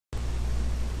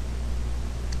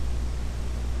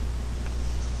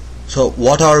So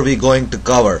what are we going to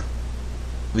cover?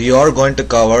 We are going to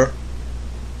cover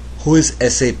who is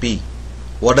SAP,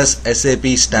 what does SAP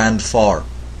stand for.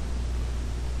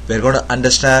 We're going to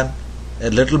understand a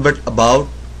little bit about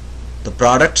the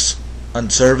products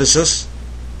and services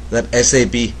that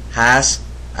SAP has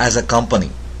as a company.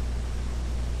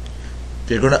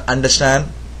 We're going to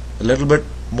understand a little bit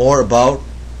more about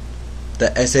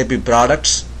the SAP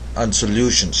products and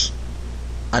solutions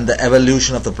and the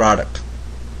evolution of the product.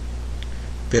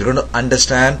 We're going to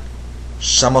understand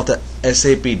some of the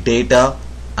SAP data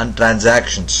and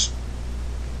transactions.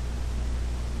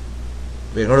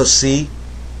 We're going to see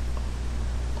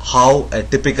how a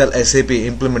typical SAP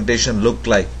implementation looked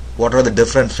like. What are the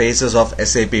different phases of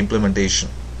SAP implementation?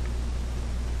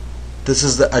 This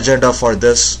is the agenda for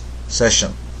this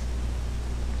session.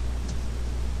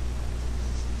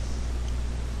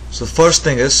 So first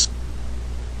thing is,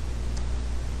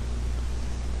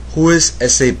 who is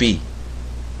SAP?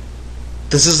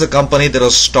 This is the company that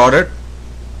was started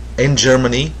in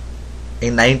Germany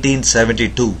in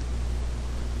 1972.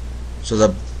 So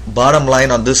the bottom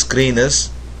line on this screen is,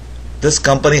 this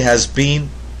company has been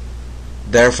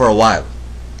there for a while.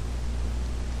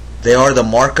 They are the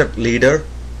market leader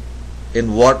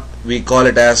in what we call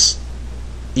it as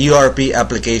ERP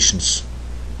applications.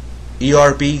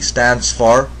 ERP stands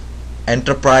for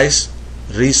Enterprise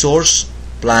Resource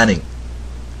Planning,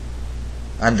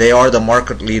 and they are the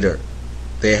market leader.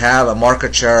 They have a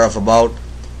market share of about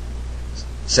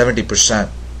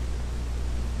 70%.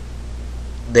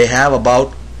 They have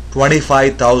about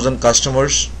 25,000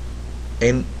 customers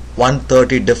in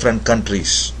 130 different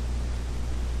countries.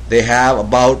 They have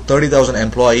about 30,000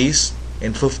 employees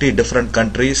in 50 different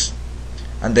countries,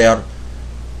 and their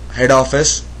head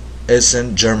office is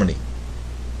in Germany.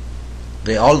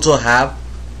 They also have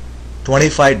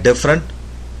 25 different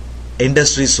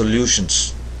industry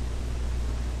solutions.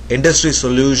 Industry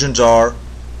solutions are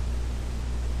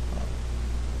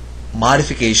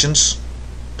modifications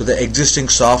to the existing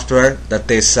software that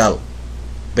they sell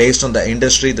based on the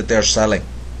industry that they are selling.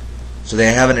 So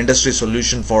they have an industry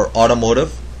solution for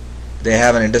automotive, they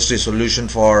have an industry solution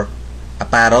for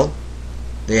apparel,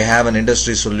 they have an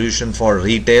industry solution for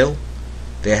retail,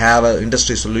 they have an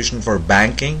industry solution for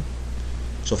banking.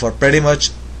 So for pretty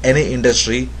much any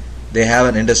industry, they have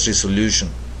an industry solution.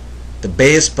 The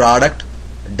base product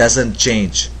doesn't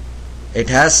change. It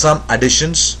has some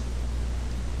additions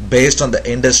based on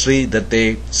the industry that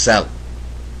they sell.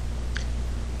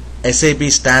 SAP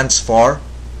stands for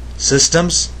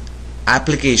Systems,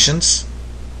 Applications,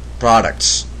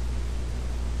 Products.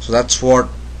 So that's what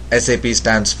SAP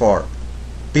stands for.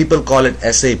 People call it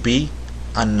SAP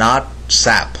and not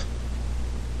SAP.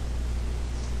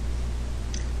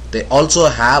 They also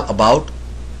have about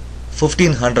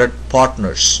 1500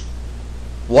 partners.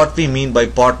 What we mean by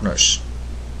partners?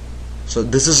 So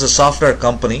this is a software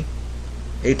company.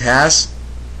 It has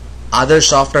other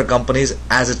software companies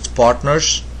as its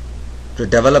partners to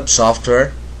develop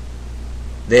software.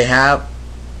 They have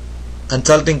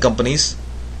consulting companies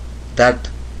that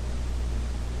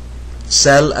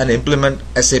sell and implement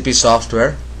SAP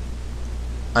software,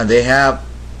 and they have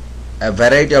a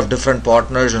variety of different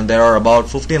partners, and there are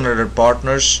about 1500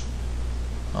 partners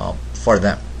for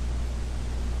them.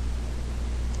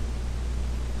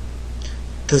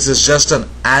 This is just an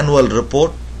annual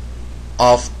report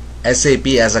of SAP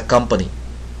as a company.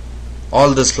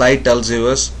 All this slide tells you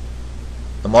is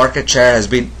the market share has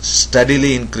been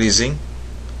steadily increasing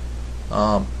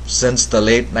since the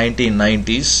late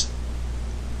 1990s.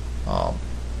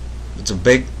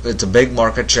 It's a big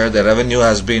market share. The revenue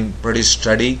has been pretty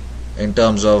steady in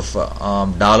terms of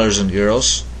dollars and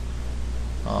euros.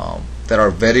 There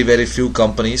are very few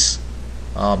companies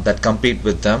that compete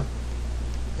with them.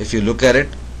 If you look at it,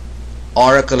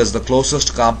 Oracle is the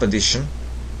closest competition.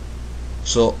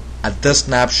 So at this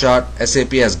snapshot,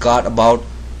 SAP has got about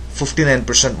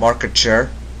 59% market share.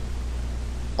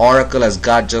 Oracle has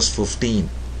got just 15%.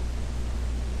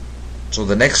 So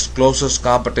the next closest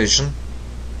competition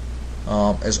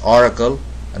is Oracle,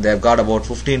 and they have got about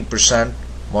 15%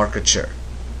 market share.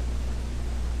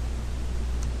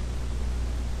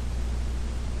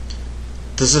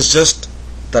 This is just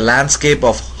the landscape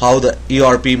of how the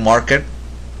ERP market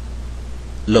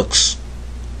looks.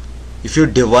 If you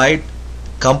divide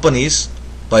companies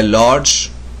by large,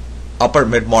 upper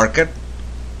mid-market,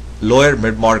 lower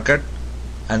mid-market,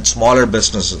 and smaller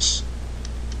businesses,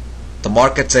 the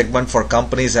market segment for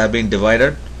companies have been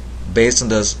divided based on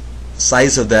the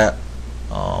size of their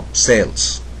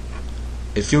sales.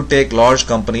 If you take large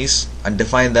companies and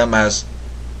define them as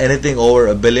anything over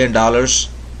 $1 billion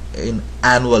in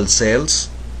annual sales,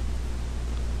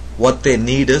 what they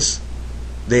need is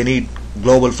they need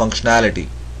global functionality.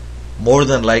 More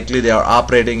than likely they are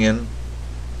operating in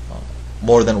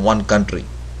more than one country.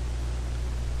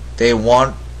 They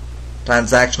want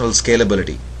transactional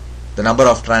scalability. The number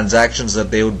of transactions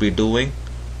that they would be doing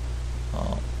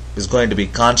is going to be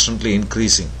constantly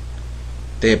increasing.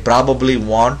 They probably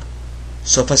want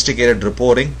sophisticated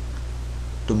reporting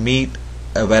to meet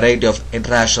a variety of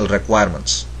international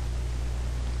requirements.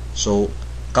 So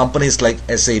companies like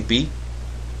SAP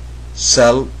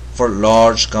sell for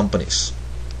large companies.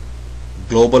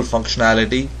 Global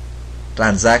functionality,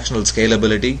 transactional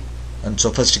scalability, and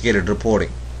sophisticated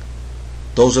reporting.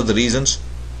 Those are the reasons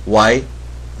why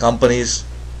companies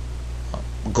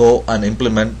go and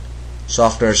implement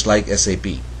softwares like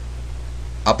SAP.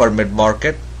 Upper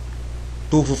mid-market,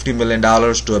 $250 million to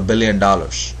 $1 billion.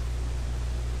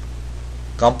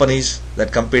 Companies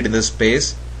that compete in this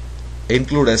space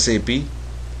include SAP.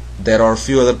 There are a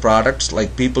few other products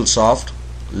like PeopleSoft,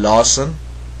 Lawson,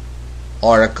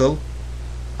 Oracle,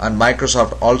 and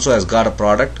Microsoft also has got a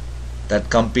product that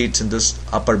competes in this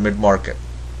upper mid-market.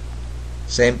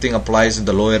 Same thing applies in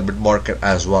the lower mid-market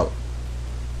as well.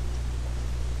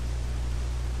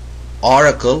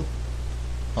 Oracle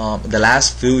in the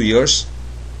last few years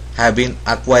have been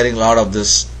acquiring a lot of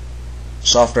this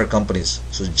software companies.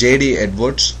 So JD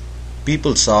Edwards,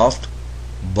 PeopleSoft,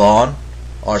 Bond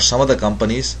are some of the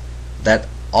companies that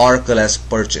Oracle has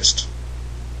purchased.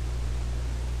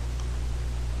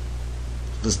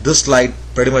 This slide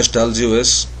pretty much tells you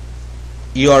is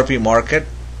ERP market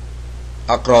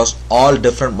across all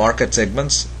different market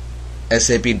segments.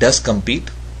 SAP does compete,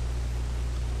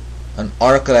 and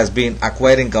Oracle has been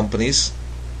acquiring companies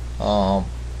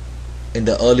in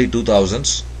the early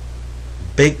 2000s.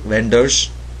 Big vendors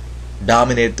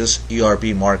dominate this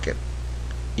ERP market.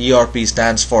 ERP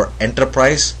stands for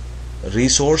Enterprise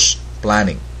Resource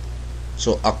Planning.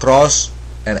 So across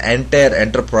an entire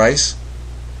enterprise,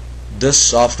 this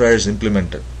software is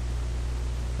implemented.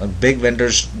 And big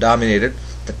vendors dominate it.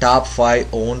 The top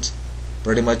 5 owns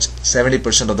pretty much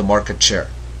 70% of the market share.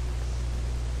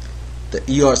 The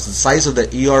size of the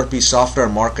ERP software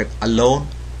market alone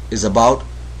is about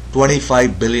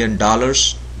 $25 billion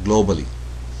globally.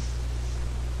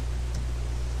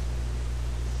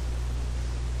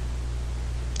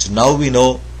 So now we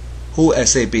know who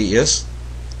SAP is.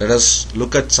 Let us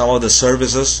look at some of the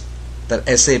services that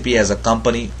SAP as a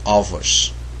company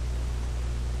offers.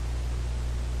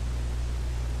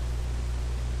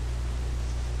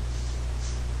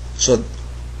 So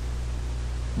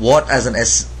what as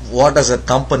a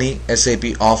company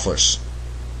SAP offers?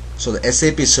 So the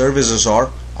SAP services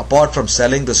are, apart from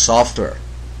selling the software,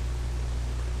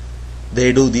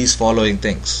 they do these following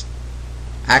things.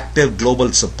 Active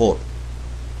global support.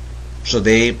 So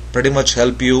they pretty much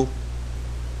help you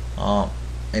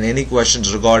in any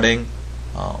questions regarding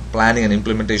planning and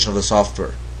implementation of the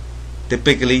software.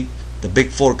 Typically the big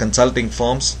 4 consulting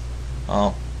firms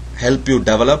help you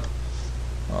develop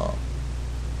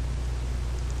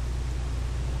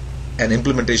an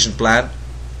implementation plan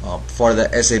for the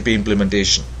SAP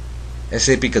implementation.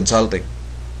 SAP Consulting.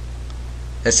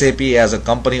 SAP as a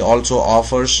company also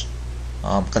offers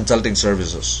consulting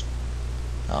services.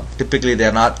 Typically they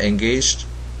are not engaged.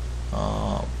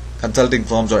 Consulting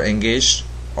firms are engaged,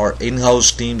 or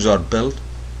in-house teams are built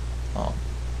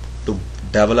to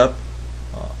develop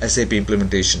SAP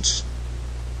implementations.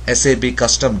 SAP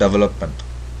custom development.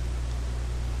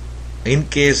 In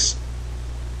case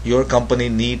your company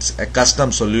needs a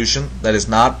custom solution that is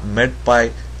not met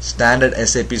by standard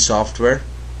SAP software,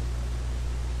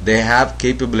 they have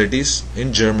capabilities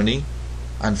in Germany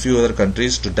and few other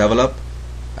countries to develop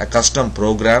a custom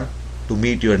program to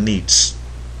meet your needs.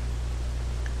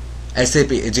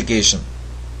 SAP Education.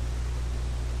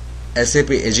 SAP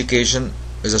Education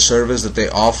is a service that they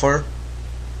offer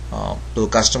to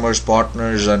customers,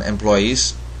 partners, and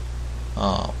employees.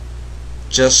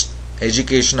 Just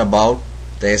education about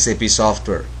the SAP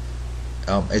software,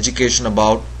 education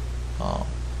about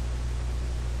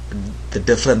the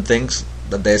different things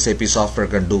that the SAP software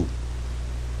can do.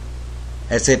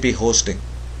 SAP Hosting.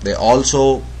 They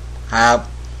also have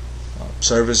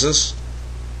services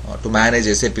to manage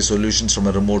SAP solutions from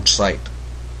a remote site.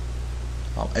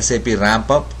 SAP Ramp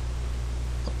Up.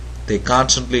 They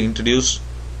constantly introduce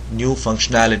new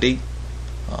functionality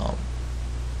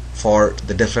for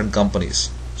the different companies.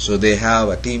 So they have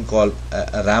a team called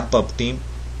a Ramp Up team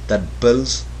that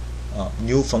builds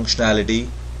new functionality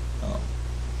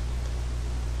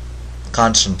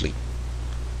constantly.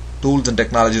 Tools and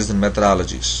technologies and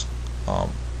methodologies.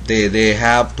 They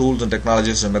have tools and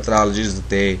technologies and methodologies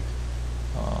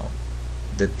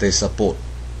that they support.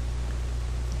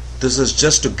 this is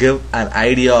just to give an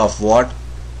idea of what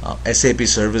SAP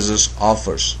services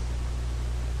offers.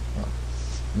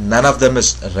 None of them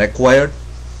is required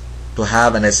to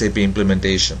have an SAP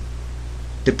implementation.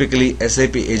 Typically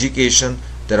SAP education,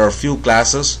 there are few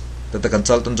classes that the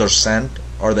consultants are sent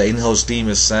or the in-house team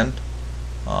is sent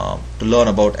to learn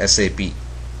about SAP.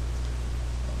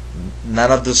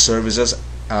 None of these services,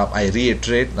 I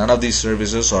reiterate, none of these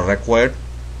services are required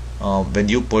when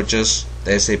you purchase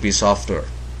the SAP software.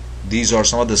 These are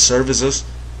some of the services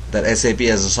that SAP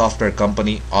as a software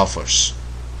company offers.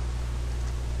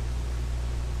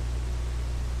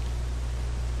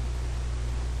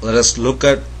 Let us look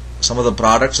at some of the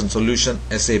products and solutions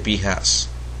SAP has.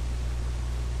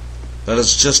 Let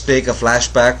us just take a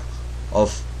flashback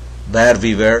of where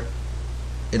we were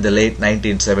in the late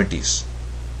 1970s.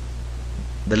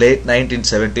 The late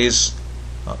 1970s,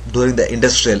 during the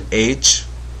industrial age,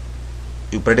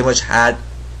 you pretty much had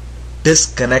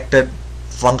disconnected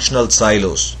functional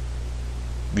silos.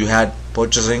 You had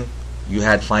purchasing, you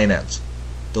had finance.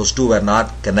 Those two were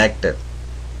not connected.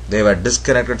 They were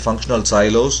disconnected functional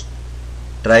silos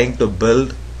trying to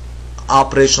build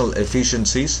operational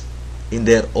efficiencies in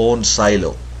their own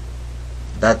silo.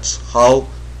 That's how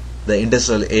the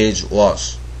industrial age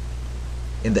was.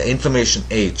 In the information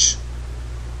age,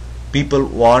 people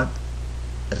want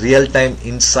real-time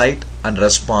insight and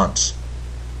response.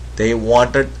 They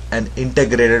wanted an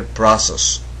integrated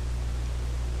process.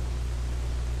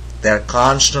 They are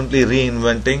constantly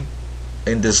reinventing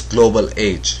in this global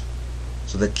age.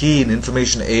 So the key in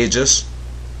information age is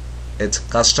it's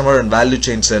customer and value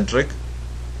chain centric.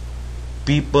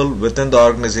 People within the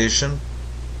organization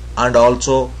and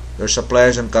also your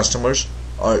suppliers and customers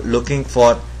are looking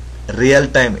for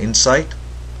real-time insight,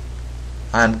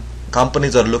 and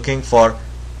companies are looking for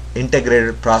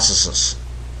integrated processes,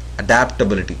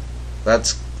 adaptability.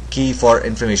 That's key for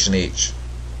information age.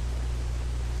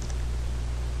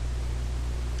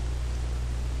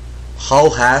 How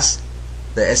has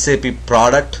the SAP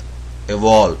product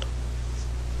evolved?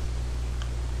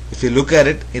 If you look at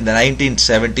it, in the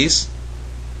 1970s,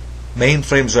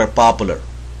 mainframes were popular.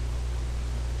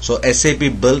 So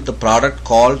SAP built a product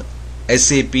called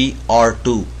SAP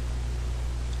R2.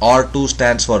 R2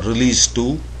 stands for Release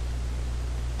 2,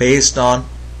 based on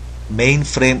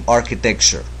mainframe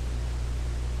architecture.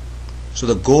 So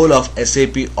the goal of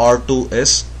SAP R2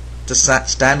 is the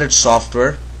standard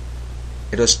software.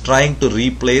 It was trying to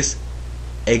replace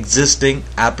existing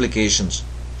applications.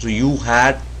 So you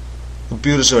had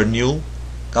computers were new,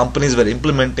 companies were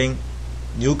implementing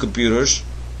new computers.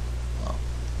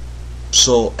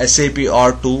 So SAP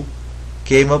R2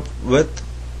 came up with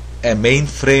a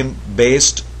mainframe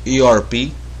based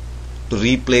ERP to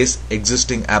replace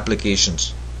existing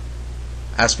applications.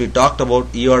 As we talked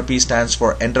about, ERP stands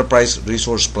for Enterprise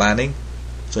Resource Planning.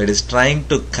 So it is trying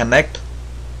to connect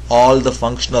all the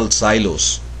functional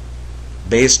silos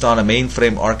based on a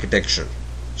mainframe architecture.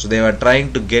 So they were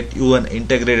trying to get you an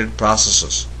integrated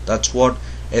processes. That's what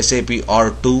SAP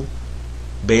R2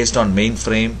 based on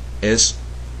mainframe is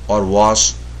or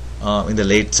was in the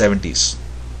late 70s.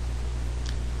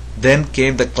 Then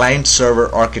came the client server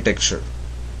architecture.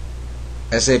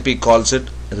 SAP calls it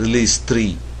Release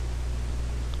 3.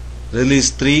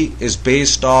 Release 3 is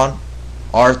based on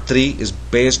R3 is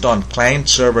based on client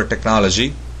server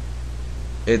technology.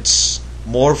 It's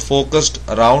more focused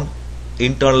around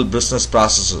internal business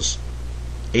processes,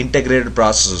 integrated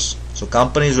processes. So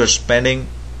companies were spending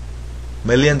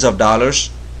millions of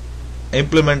dollars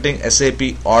implementing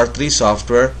SAP R3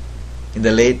 software in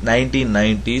the late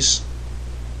 1990s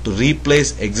to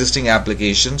replace existing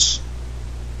applications,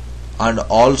 and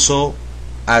also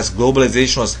as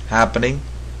globalization was happening,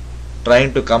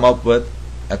 trying to come up with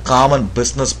a common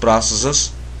business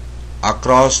processes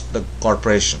across the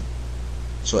corporation.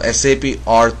 So SAP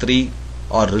R3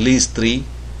 or Release 3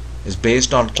 is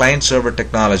based on client server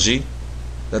technology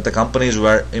that the companies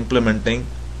were implementing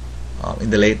in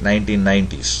the late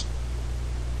 1990s.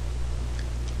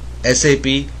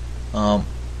 SAP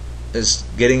is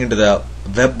getting into the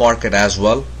web market as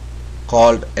well,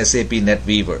 called SAP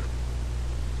NetWeaver.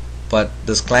 But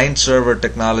this client server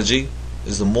technology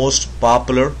is the most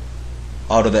popular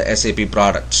out of the SAP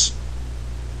products.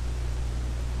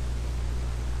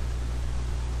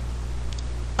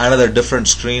 Another different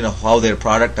screen of how their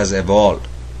product has evolved.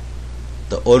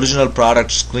 The original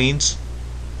product screens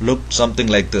looked something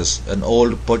like this, an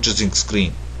old purchasing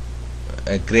screen,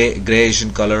 a grayish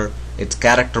in color. It's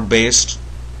character based.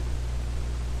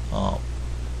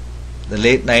 The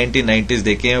late 1990s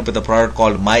they came up with a product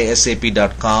called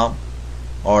mysap.com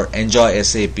or Enjoy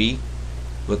SAP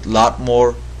with lot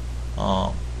more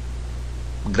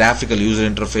graphical user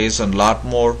interface and lot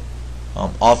more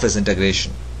office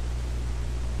integration.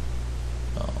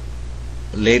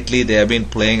 Lately they have been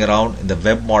playing around in the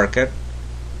web market,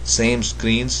 same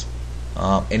screens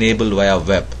enabled via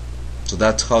web. So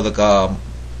that's how the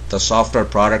software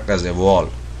product has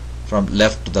evolved from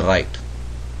left to the right.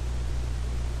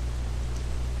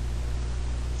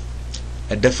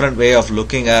 A different way of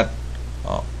looking at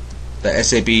the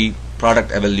SAP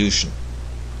product evolution.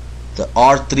 The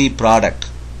R3 product,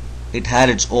 it had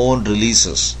its own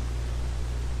releases.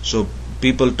 So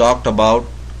people talked about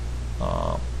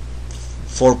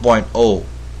 4.0,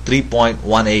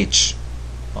 3.1H,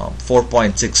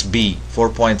 4.6B,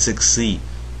 4.6C.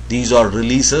 These are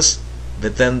releases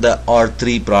within the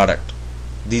R3 product.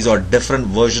 These are different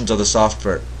versions of the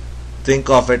software. Think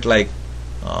of it like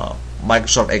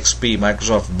Microsoft XP,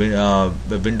 Microsoft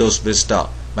Windows Vista,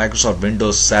 Microsoft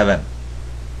Windows 7.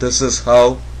 This is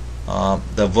how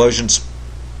the versions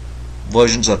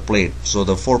are played. So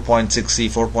the 4.6C,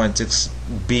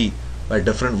 4.6B are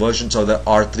different versions of the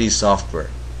R3 software.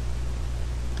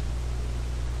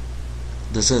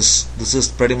 This is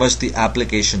pretty much the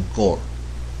application core.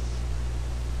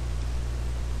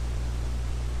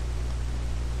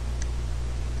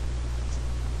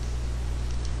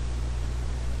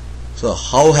 So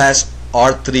how has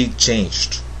R3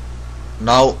 changed?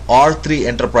 Now R3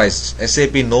 Enterprise,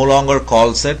 SAP no longer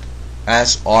calls it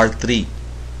as R3.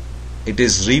 It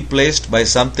is replaced by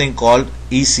something called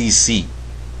ECC,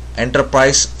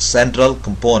 Enterprise Central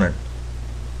Component.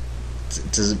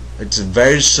 It's a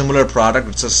very similar product.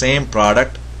 It's the same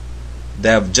product. They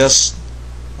have just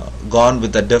gone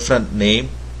with a different name.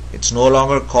 It's no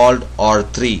longer called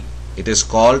R3. It is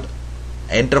called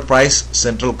Enterprise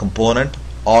Central Component,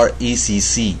 or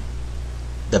ECC.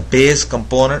 The base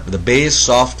component, the base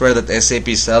software that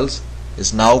SAP sells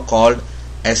is now called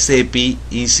SAP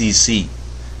ECC.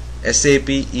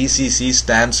 SAP ECC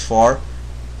stands for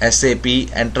SAP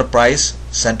Enterprise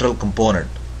Central Component.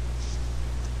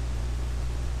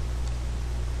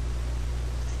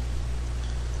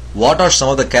 What are some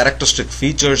of the characteristic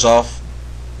features of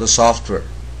the software?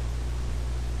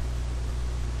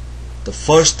 The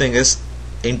first thing is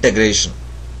integration.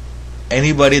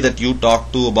 Anybody that you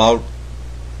talk to about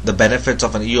the benefits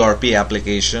of an ERP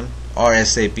application or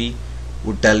SAP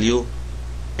would tell you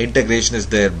integration is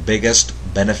their biggest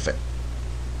benefit.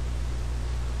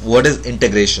 What is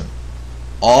integration?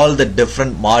 All the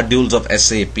different modules of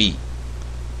SAP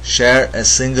share a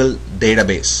single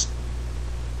database.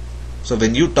 So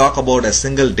when you talk about a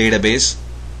single database,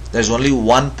 there's only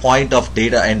one point of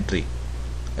data entry.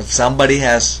 If somebody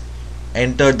has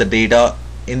entered the data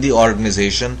in the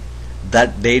organization,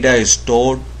 that data is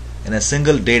stored in a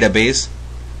single database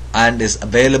and is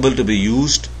available to be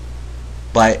used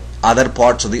by other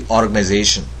parts of the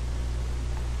organization.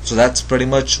 So that's pretty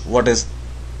much what is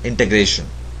integration.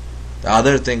 The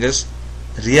other thing is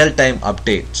real-time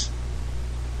updates.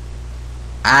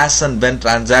 As and when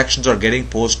transactions are getting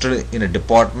posted in a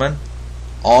department,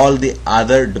 all the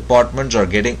other departments are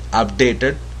getting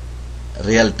updated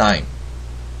real time.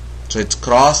 So it's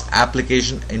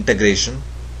cross-application integration.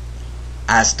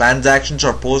 As transactions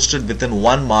are posted within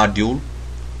one module,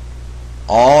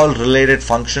 all related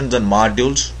functions and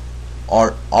modules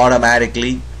are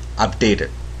automatically updated.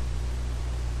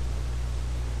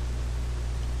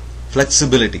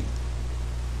 Flexibility.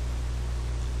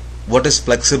 What is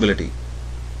flexibility?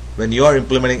 When you are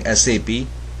implementing SAP,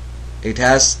 it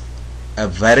has a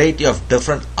variety of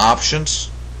different options,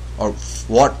 or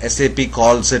what SAP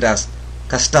calls it as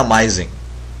customizing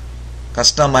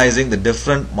the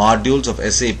different modules of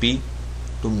SAP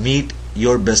to meet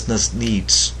your business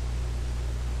needs.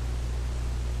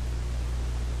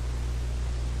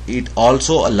 It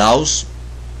also allows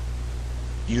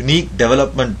unique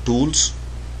development tools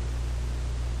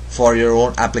for your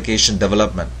own application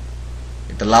development.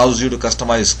 It allows you to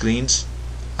customize screens,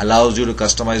 allows you to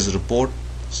customize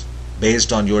reports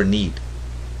based on your need.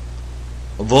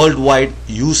 Worldwide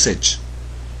usage.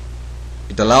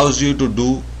 It allows you to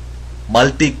do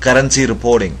multi-currency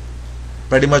reporting.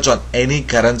 Pretty much on any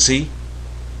currency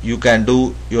you can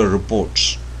do your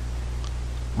reports.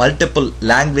 Multiple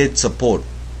language support.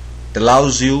 It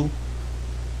allows you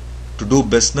to do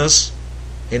business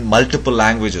in multiple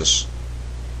languages.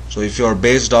 So if you are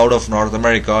based out of North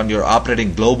America and you're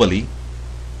operating globally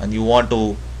and you want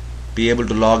to be able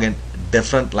to log in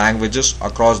different languages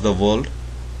across the world,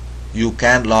 you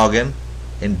can log in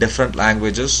different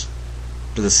languages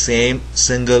to the same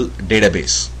single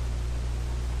database.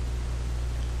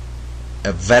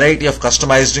 A variety of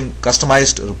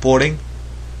customized reporting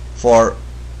for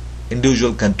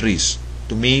individual countries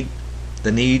to meet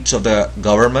the needs of the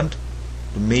government,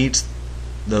 to meet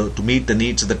the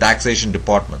needs of the taxation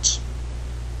departments.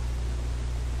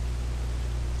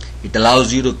 It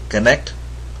allows you to connect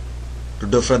to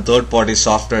different third-party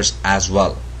softwares as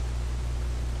well.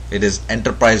 It is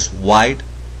enterprise-wide.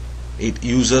 It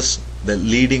uses the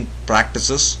leading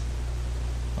practices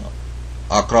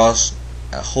across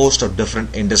a host of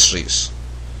different industries.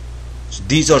 So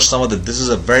these are some of the. This is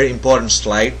a very important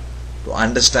slide to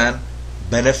understand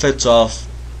benefits of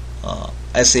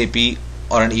SAP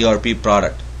or an ERP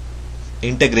product.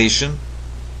 Integration,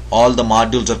 all the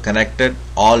modules are connected,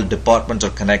 all departments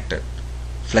are connected.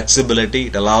 Flexibility,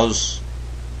 it allows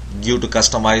you to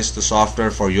customize the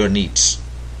software for your needs.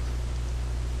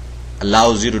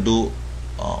 Allows you to do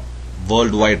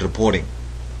worldwide reporting,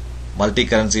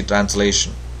 multi-currency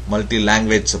translation,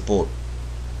 multi-language support.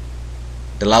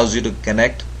 It allows you to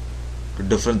connect to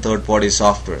different third-party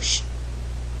softwares.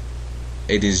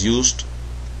 It is used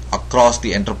across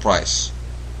the enterprise,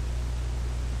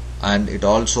 and it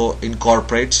also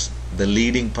incorporates the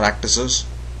leading practices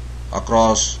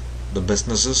across the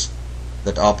businesses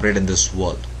that operate in this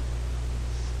world.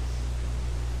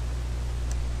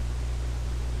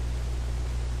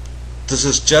 This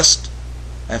is just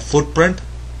a footprint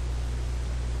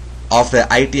of the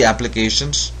IT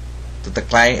applications that a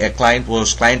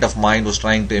client of mine was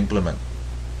trying to implement.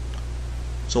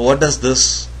 So what does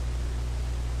this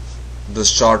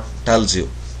chart tells you?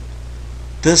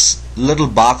 This little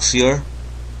box here,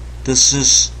 this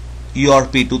is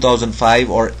ERP 2005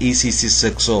 or ECC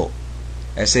 6.0.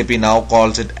 SAP now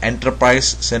calls it Enterprise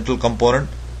Central Component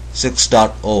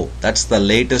 6.0. That's the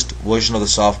latest version of the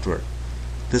software.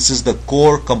 This is the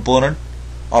core component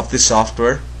of the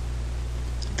software.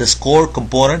 This core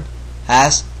component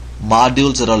has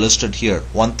modules that are listed here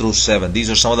 1 through 7. These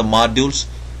are some of the modules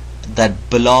that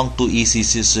belong to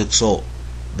ECC 6.0.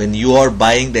 When you are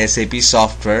buying the SAP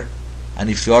software, and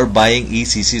if you are buying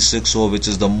ECC 6.0, which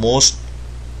is the most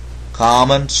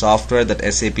common software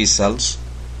that SAP sells,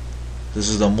 this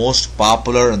is the most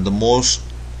popular and the most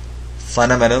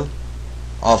fundamental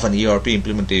of an ERP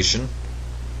implementation.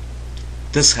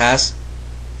 This has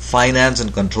finance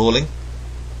and controlling,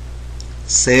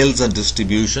 sales and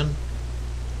distribution,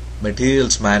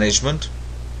 materials management,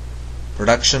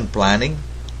 production planning,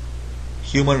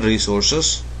 human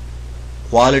resources,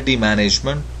 quality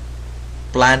management,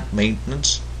 plant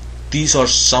maintenance. These are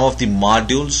some of the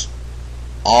modules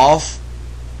of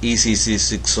ECC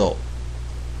 6.0.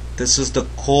 This is the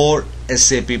core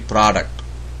SAP product.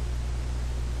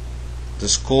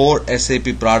 This core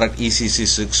SAP product ECC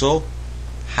 6.0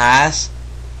 has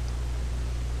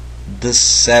this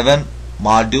 7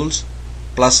 modules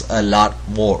plus a lot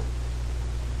more,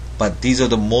 but these are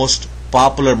the most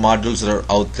popular modules that are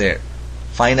out there: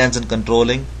 finance and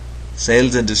controlling,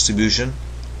 sales and distribution,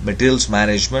 materials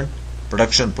management,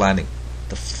 production planning.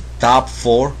 The top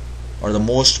 4 are the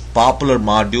most popular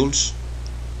modules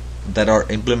that are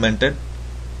implemented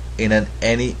in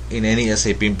any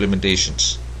SAP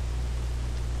implementations.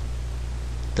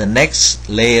 The next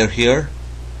layer here,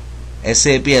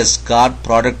 SAP has got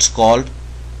products called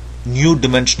new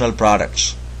dimensional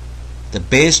products. The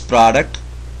base product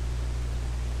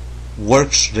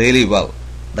works really well.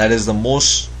 That is the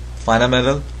most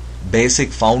fundamental basic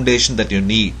foundation that you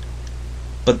need.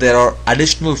 But there are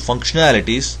additional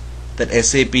functionalities that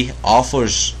SAP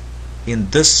offers in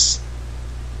this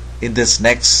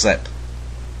next set.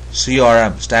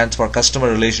 CRM stands for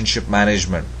Customer Relationship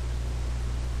Management,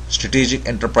 Strategic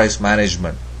Enterprise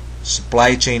Management,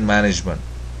 Supply Chain Management,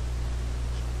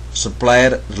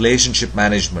 Supplier Relationship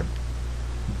Management.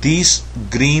 This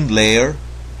green layer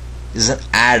is an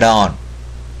add-on.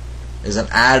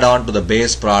 To the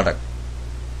base product.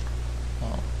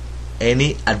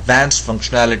 Any advanced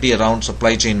functionality around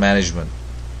supply chain management,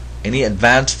 any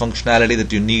advanced functionality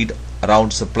that you need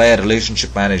around supplier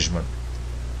relationship management,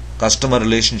 customer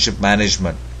relationship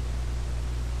management,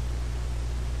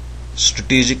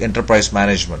 strategic enterprise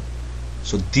management.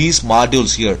 So these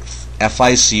modules here,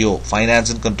 FICO,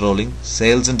 finance and controlling,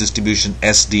 sales and distribution,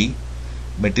 SD,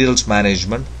 materials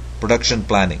management, production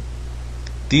planning.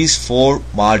 These 4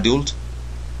 modules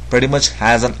pretty much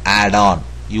has an add-on.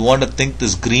 You want to think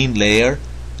this green layer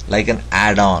like an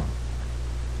add-on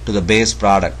to the base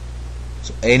product.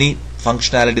 So any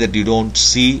functionality that you don't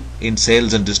see in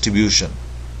sales and distribution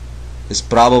is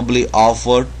probably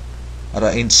offered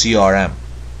in CRM,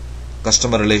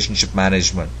 customer relationship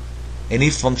management. Any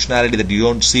functionality that you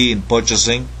don't see in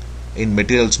purchasing, in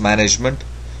materials management,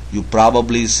 you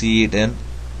probably see it in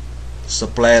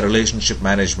supplier relationship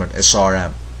management,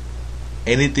 SRM.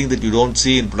 Anything that you don't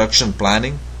see in production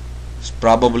planning, is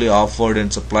probably offered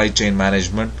in supply chain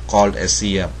management called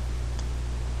SCM.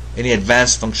 Any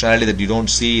advanced functionality that you don't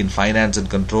see in finance and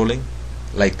controlling,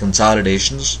 like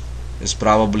consolidations, is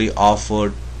probably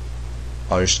offered,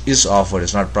 or is offered,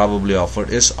 it's not probably offered,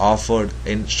 is offered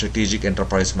in strategic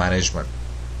enterprise management.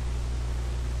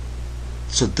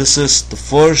 So this is the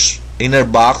first inner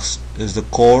box, is the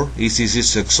core ECC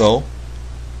 6.0.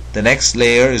 The next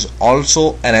layer is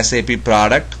also an SAP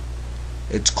product.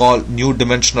 It's called new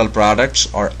dimensional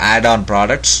products or add-on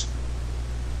products.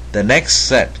 The next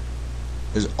set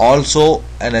is also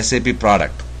an SAP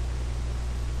product.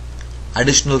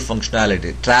 Additional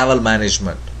functionality, travel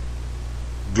management,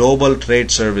 global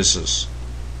trade services,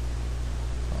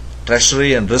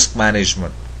 treasury and risk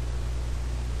management.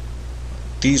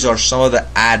 These are some of the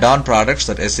add-on products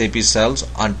that SAP sells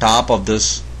on top of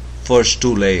this first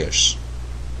two layers.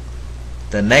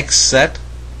 The next set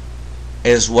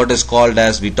is what is called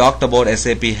as, we talked about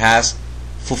SAP has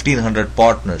 1500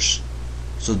 partners.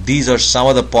 So these are some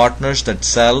of the partners that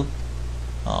sell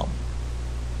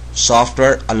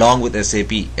software along with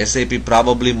SAP. SAP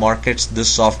probably markets this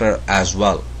software as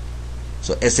well.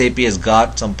 So SAP has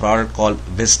got some product called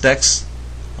Vistex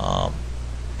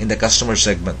in the customer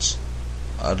segments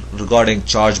regarding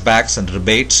chargebacks and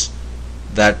rebates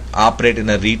that operate in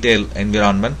a retail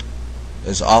environment,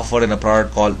 is offered in a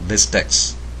product called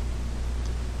Vistex.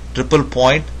 Triple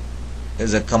Point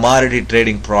is a commodity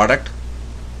trading product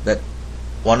that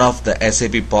one of the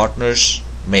SAP partners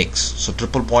makes. So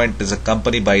Triple Point is a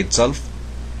company by itself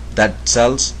that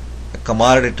sells a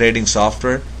commodity trading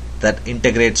software that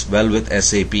integrates well with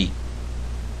SAP.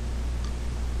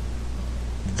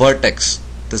 Vertex,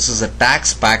 this is a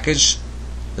tax package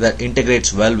that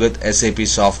integrates well with SAP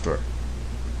software.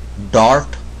 Dart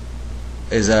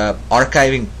is a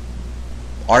archiving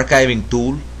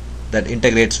tool that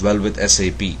integrates well with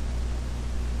SAP.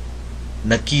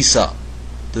 Nakisa,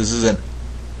 this is an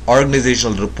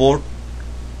organizational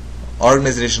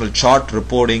chart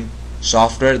reporting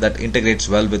software that integrates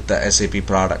well with the SAP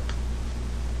product.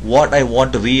 What I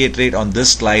want to reiterate on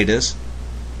this slide is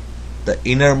the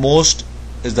innermost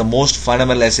is the most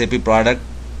fundamental SAP product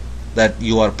that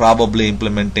you are probably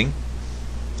implementing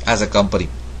as a company.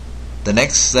 The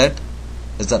next set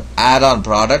is an add-on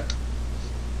product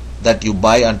that you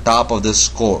buy on top of this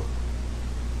core.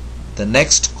 The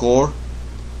next core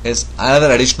is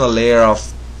another additional layer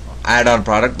of add-on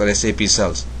product that SAP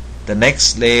sells. The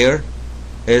next layer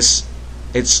is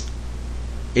its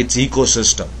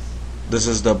ecosystem. This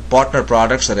is the partner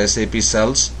products that SAP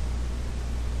sells.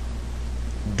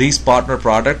 These partner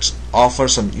products offer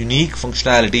some unique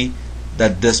functionality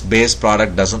that this base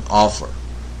product doesn't offer.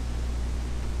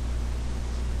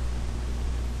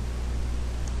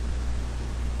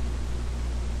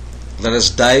 Let us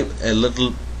dive a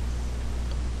little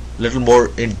more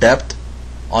in depth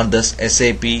on this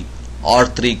SAP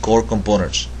R3 core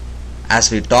components.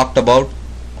 As we talked about,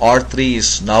 R3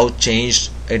 is now changed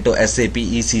into SAP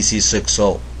ECC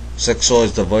 6.0. 6.0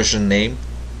 is the version name.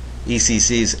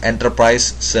 ECC is Enterprise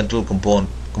Central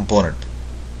Component.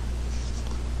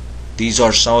 These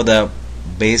are some of the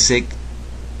basic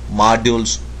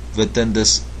modules within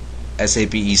this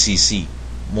SAP ECC.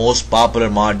 Most popular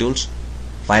modules: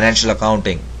 financial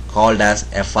accounting, called as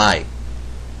FI;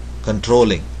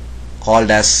 controlling, called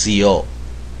as CO;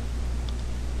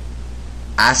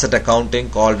 asset accounting,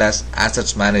 called as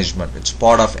assets management. It's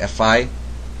part of FI,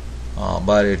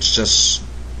 but it's just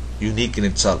unique in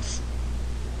itself.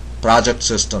 Project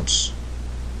systems,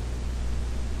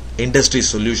 industry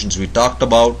solutions. We talked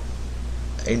about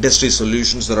industry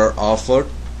solutions that are offered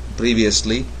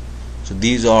previously. So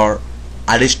these are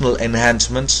additional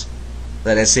enhancements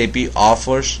that SAP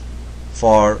offers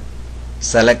for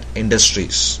select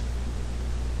industries.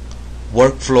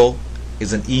 Workflow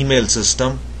is an email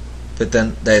system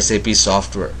within the SAP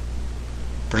software.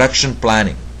 Production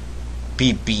planning,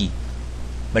 PP.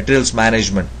 Materials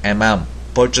management, MM.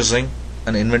 Purchasing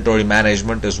and inventory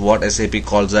management is what SAP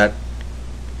calls that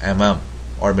MM,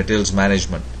 or materials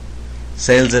management.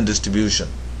 Sales and distribution,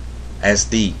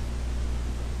 SD.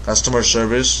 Customer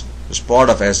service is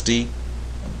part of SD,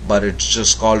 but it's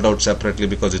just called out separately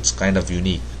because it's kind of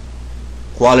unique.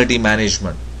 Quality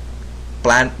management,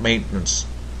 plant maintenance,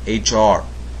 HR.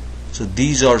 So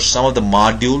these are some of the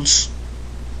modules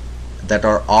that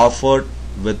are offered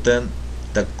within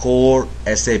the core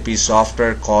SAP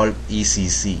software called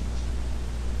ECC.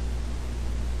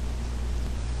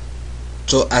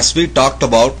 So as we talked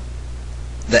about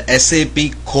the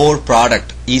SAP core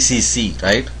product ECC,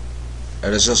 right?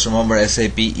 Let us just remember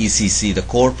SAP ECC. The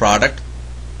core product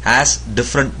has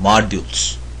different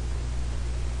modules.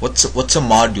 What's a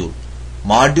module?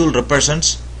 Module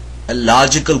represents a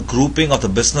logical grouping of the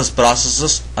business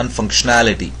processes and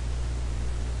functionality.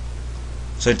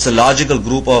 So it's a logical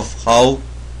group of how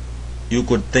you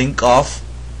could think of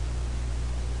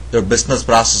your business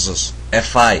processes.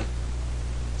 FI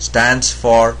stands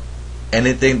for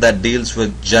anything that deals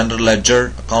with general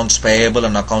ledger, accounts payable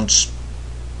and accounts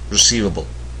receivable.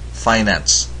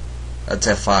 Finance, that's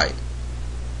FI.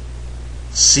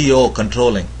 CO,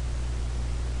 controlling.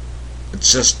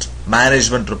 It's just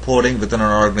management reporting within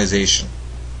an organization.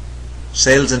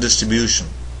 Sales and distribution.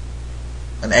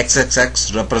 And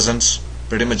XXX represents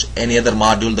pretty much any other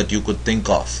module that you could think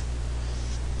of.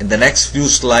 In the next few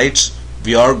slides,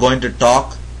 we are going to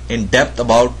talk in depth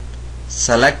about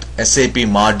select SAP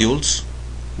modules.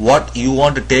 What you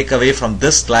want to take away from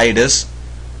this slide is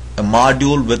a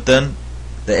module within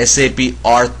the SAP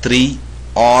R3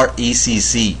 or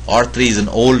ECC. R3 is an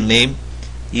old name,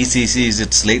 ECC is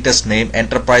its latest name,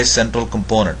 Enterprise Central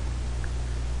Component.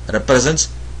 It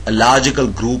represents a logical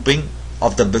grouping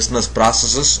of the business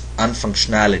processes and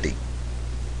functionality.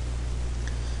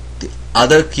 The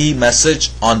other key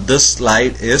message on this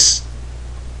slide is,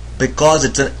 because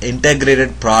it's an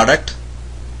integrated product,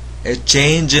 a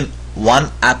change in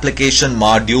one application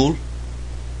module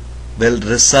will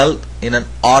result in an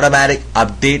automatic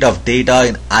update of data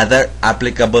in other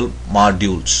applicable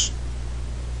modules.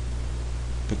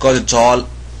 Because it's all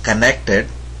connected,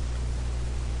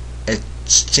 a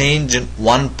change in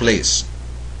one place,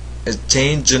 a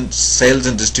change in sales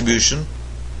and distribution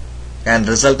can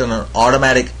result in an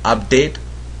automatic update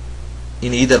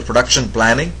in either production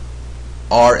planning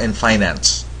or in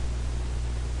finance.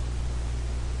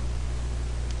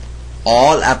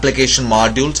 All application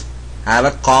modules have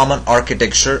a common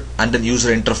architecture and a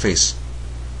user interface.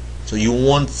 So you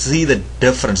won't see the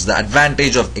difference. The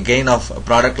advantage of a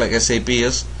product like SAP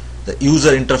is the user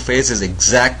interface is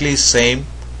exactly same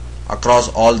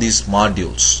across all these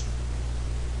modules.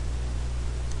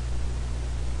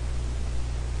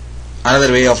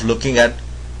 Another way of looking at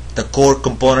the core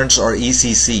components or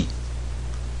ECC.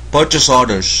 Purchase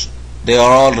orders, they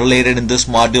are all related in this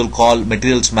module called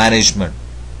materials management.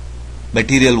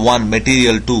 Material 1,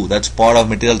 material 2, that's part of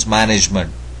materials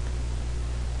management.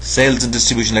 Sales and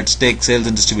distribution, let's take sales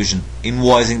and distribution.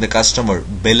 Invoicing the customer,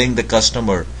 billing the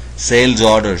customer, sales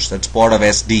orders, that's part of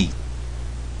SD.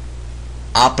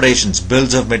 Operations,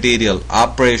 bills of material,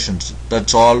 operations,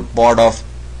 that's all part of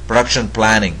production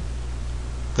planning.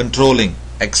 Controlling,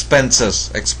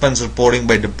 expenses, expense reporting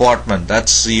by department,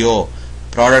 that's CO.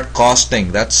 Product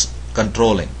costing, that's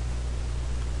controlling.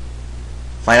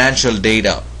 Financial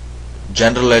data,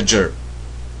 general ledger,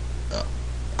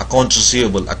 accounts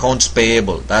receivable, accounts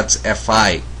payable, that's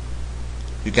FI.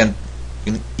 You can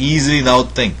easily now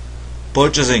think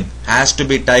purchasing has to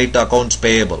be tied to accounts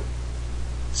payable,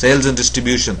 sales and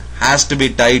distribution has to be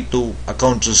tied to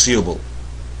accounts receivable,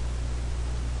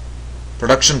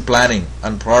 production planning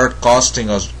and product costing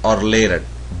are related,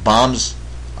 BOMs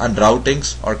and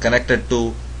routings are connected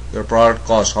to your product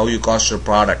cost, how you cost your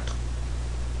product.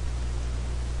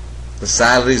 The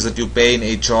salaries that you pay in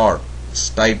HR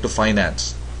is tied to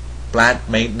finance. Plant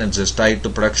maintenance is tied to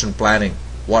production planning.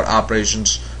 What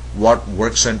operations, what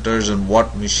work centers and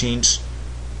what machines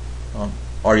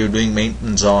are you doing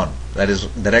maintenance on? That is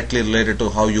directly related to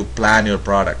how you plan your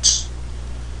products.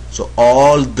 So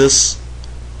all this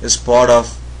is part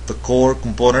of the core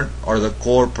component or the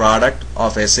core product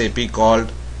of SAP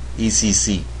called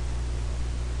ECC.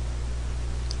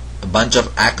 A bunch of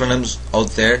acronyms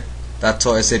out there. That's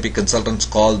how SAP consultants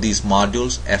call these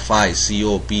modules: FI,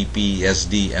 CO, PP,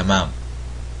 SD, MM.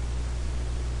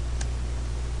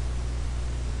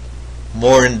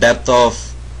 More in depth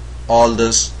of all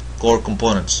this core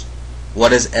components.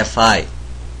 What is FI?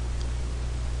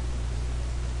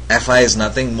 FI is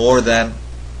nothing more than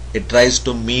it tries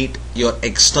to meet your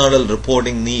external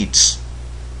reporting needs.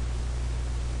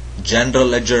 General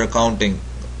ledger accounting,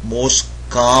 most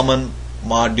common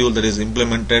module that is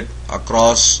implemented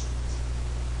across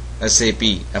SAP,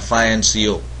 FI and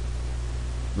CO.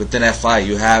 Within FI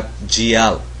you have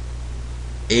GL,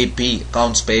 AP,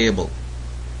 accounts payable,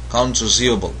 accounts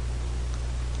receivable,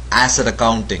 asset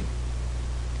accounting.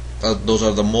 Those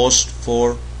are the most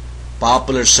 4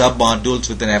 popular sub modules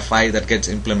within FI that gets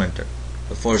implemented,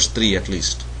 the first 3 at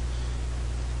least.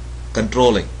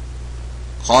 Controlling,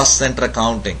 cost center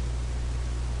accounting,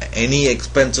 any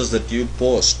expenses that you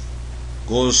post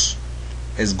goes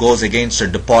against a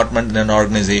department in an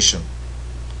organization.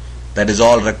 That is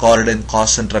all recorded in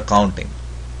cost center accounting.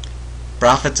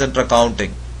 Profit center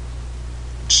accounting,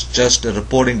 it's just a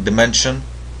reporting dimension,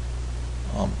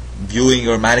 viewing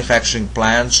your manufacturing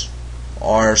plans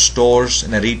or stores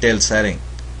in a retail setting.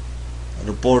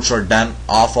 Reports are done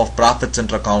off of profit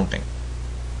center accounting.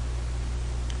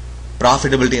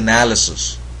 Profitability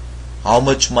analysis. How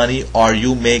much money are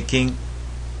you making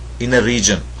in a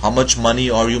region? How much money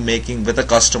are you making with a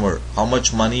customer? How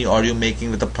much money are you making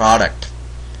with a product?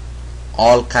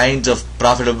 All kinds of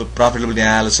profitability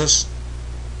analysis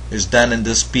is done in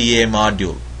this PA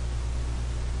module.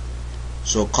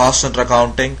 So cost center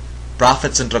accounting,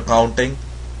 profit center accounting,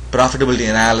 profitability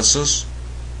analysis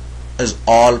is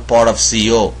all part of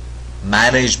CO.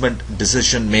 Management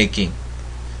decision making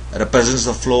represents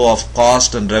the flow of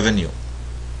cost and revenue.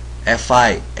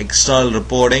 FI, external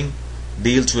reporting,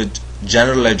 deals with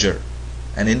general ledger,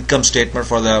 an income statement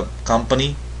for the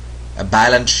company, a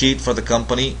balance sheet for the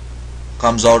company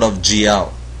comes out of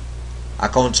GL.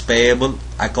 Accounts payable,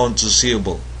 accounts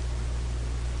receivable.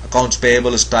 Accounts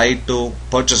payable is tied to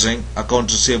purchasing,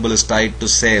 accounts receivable is tied to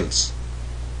sales.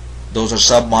 Those are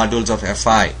sub-modules of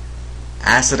FI.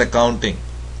 Asset accounting,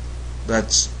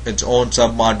 that's its own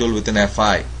sub-module within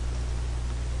FI.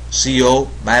 CO,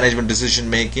 management decision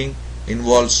making,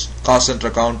 involves cost center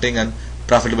accounting and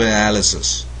profitability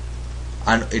analysis.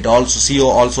 And it also, CO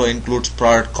also includes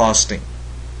product costing.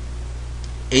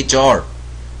 HR,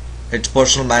 it's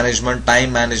personal management,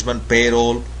 time management,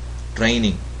 payroll,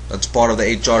 training. That's part of the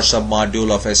HR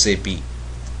sub-module of SAP.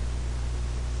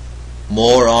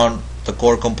 More on the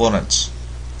core components.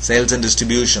 Sales and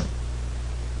distribution,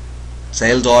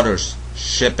 sales orders,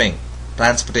 shipping,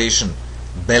 transportation,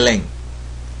 billing,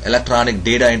 electronic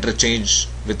data interchange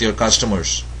with your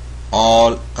customers,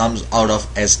 all comes out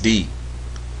of SD.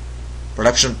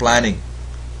 Production planning,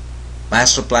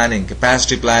 master planning,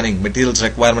 capacity planning, materials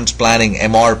requirements planning,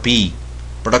 MRP,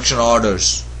 production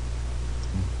orders,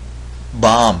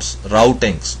 BOMs,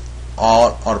 routings,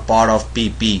 all are part of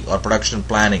PP or production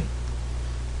planning.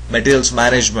 Materials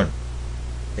management,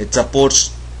 it supports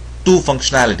two different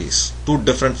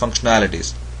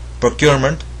functionalities.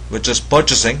 Procurement, which is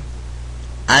purchasing,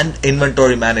 and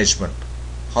inventory management,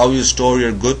 how you store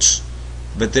your goods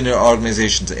within your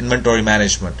organizations. Inventory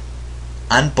management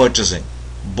and purchasing,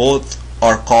 both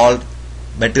are called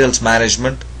materials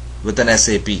management within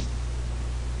SAP.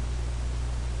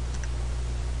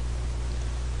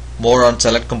 More on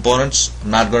select components.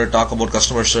 I'm not going to talk about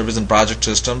customer service and project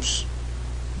systems.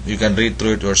 You can read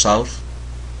through it yourself.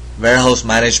 Warehouse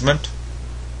management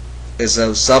is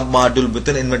a sub-module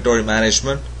within inventory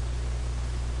management.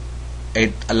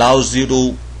 It allows you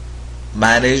to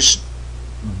manage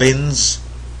bins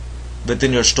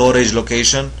within your storage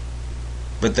location,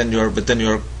 within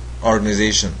your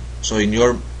organization. So in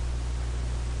your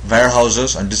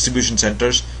warehouses and distribution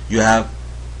centers, you have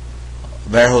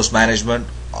warehouse management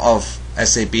of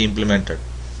SAP implemented.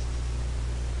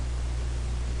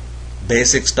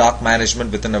 Basic stock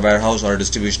management within a warehouse or a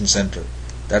distribution center.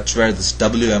 That's where this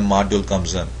WM module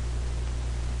comes in.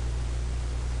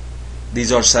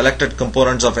 These are selected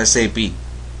components of SAP.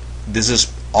 This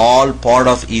is all part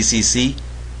of ECC.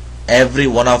 Every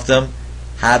one of them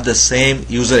have the same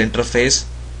user interface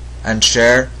and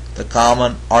share the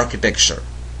common architecture.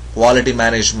 Quality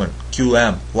management,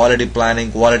 QM, quality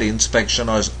planning, quality inspection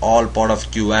is all part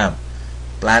of QM.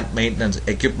 Plant maintenance,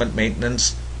 equipment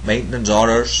maintenance, maintenance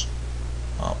orders,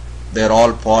 they're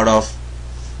all part of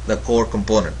the core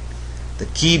component. The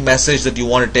key message that you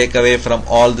want to take away from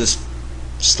all these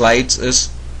slides is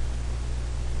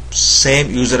same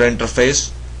user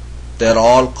interface. They're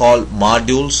all called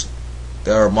modules.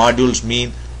 Their modules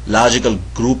mean logical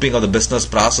grouping of the business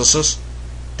processes.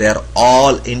 They're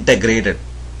all integrated.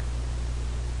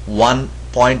 One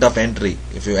point of entry.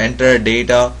 If you enter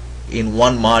data in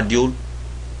one module,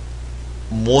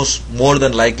 more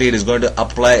than likely it is going to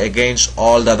apply against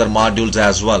all the other modules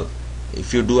as well.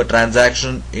 If you do a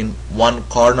transaction in one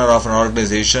corner of an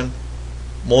organization,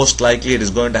 most likely it is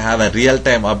going to have a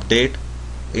real-time update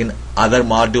in other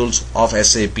modules of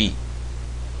SAP.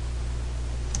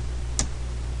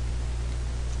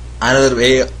 Another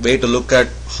way to look at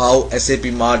how SAP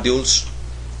modules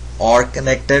are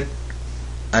connected,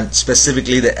 and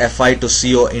specifically the FI to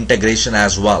CO integration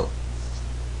as well.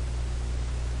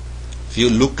 If you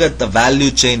look at the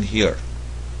value chain here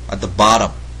at the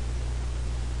bottom,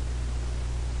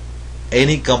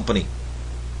 any company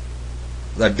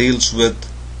that deals with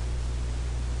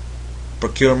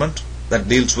procurement, that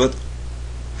deals with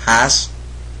has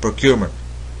procurement.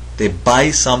 They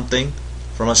buy something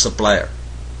from a supplier.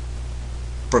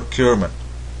 Procurement,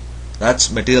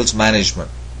 that's materials management.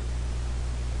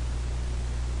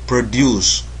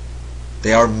 Produce,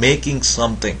 they are making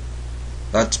something,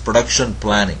 that's production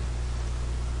planning.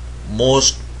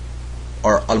 Most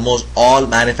or almost all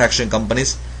manufacturing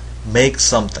companies make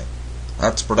something.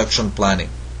 That's production planning.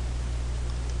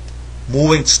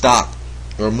 Moving stock.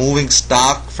 You're moving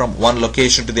stock from one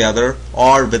location to the other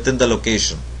or within the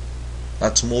location.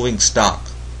 That's moving stock.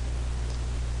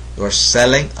 You are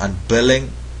selling and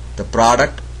billing the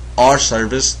product or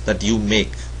service that you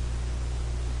make.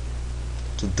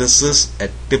 So this is a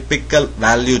typical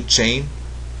value chain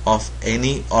of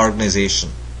any organization.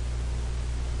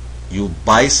 You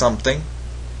buy something,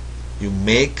 you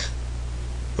make,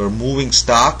 you're moving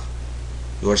stock,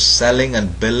 you are selling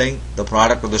and billing the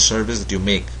product or the service that you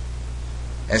make.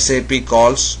 SAP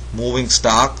calls moving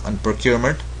stock and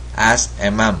procurement as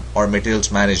MM or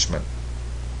materials management.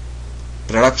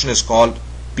 Production is called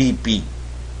PP.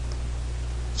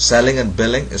 Selling and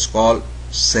billing is called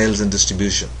sales and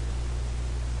distribution.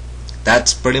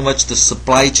 That's pretty much the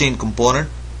supply chain component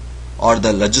or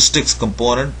the logistics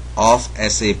component of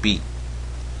SAP.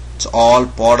 It's all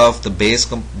part of the base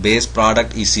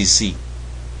product ECC.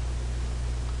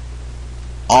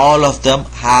 All of them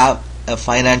have a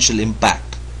financial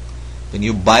impact. When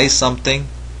you buy something,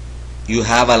 you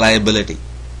have a liability.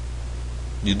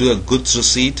 You do a goods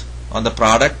receipt on the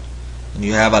product and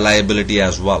you have a liability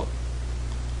as well.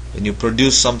 When you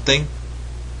produce something,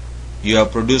 you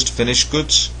have produced finished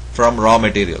goods from raw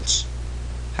materials.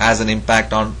 Has an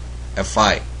impact on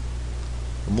FI.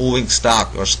 Moving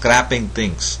stock, you're scrapping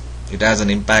things. It has an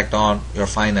impact on your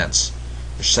finance.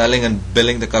 You're selling and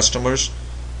billing the customers,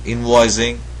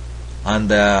 invoicing, and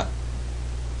the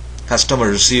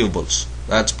customer receivables.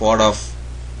 That's part of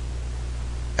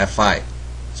FI.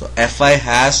 So FI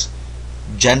has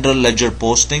general ledger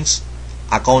postings,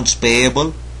 accounts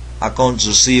payable, accounts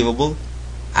receivable,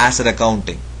 asset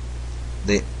accounting.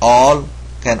 They all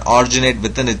can originate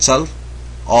within itself,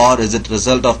 or is it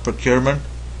result of procurement,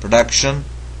 production,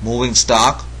 moving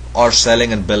stock, or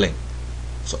selling and billing.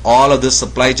 So all of these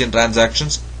supply chain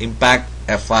transactions impact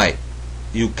FI.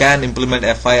 You can implement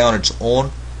FI on its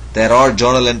own. There are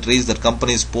journal entries that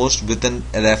companies post within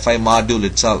the FI module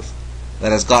itself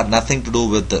that has got nothing to do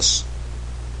with this.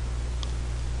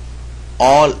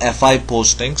 All FI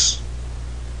postings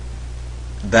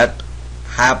that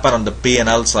happen on the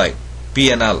P&L side,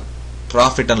 P&L,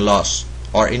 profit and loss,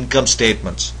 or income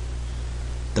statements,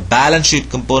 the balance sheet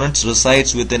components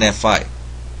resides within FI.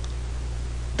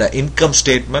 The income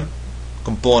statement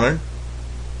component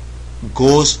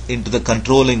goes into the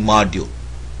controlling module.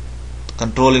 The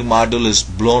controlling module is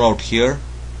blown out here.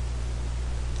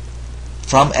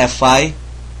 From FI,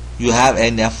 you have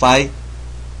an FI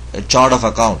chart of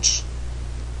accounts.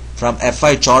 From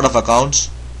FI chart of accounts,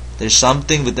 there is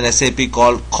something within SAP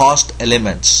called cost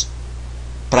elements,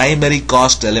 primary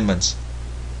cost elements.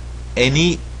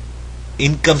 Any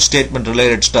income statement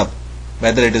related stuff,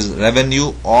 whether it is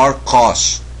revenue or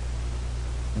cost,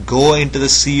 go into the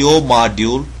CO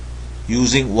module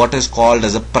using what is called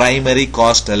as a primary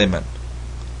cost element.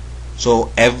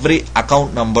 So every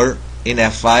account number in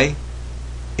FI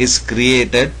is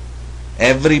created,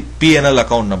 every P&L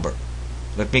account number.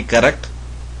 Let me correct.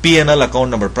 P&L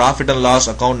account number, profit and loss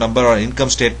account number, or income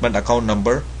statement account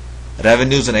number,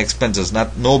 revenues and expenses,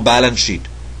 no balance sheet.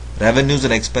 Revenues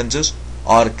and expenses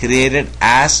are created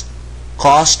as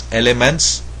cost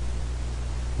elements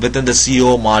within the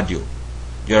CO module.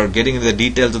 You are getting into the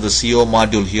details of the CO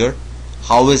module here.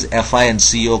 How is FI and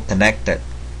CO connected?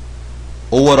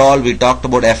 Overall, we talked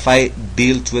about FI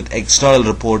deals with external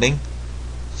reporting,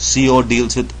 CO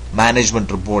deals with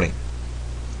management reporting.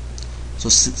 So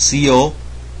CO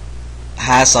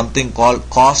has something called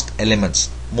cost elements,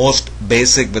 most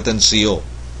basic within CO.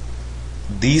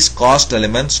 These cost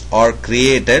elements are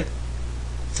created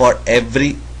for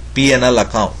every P&L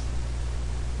account.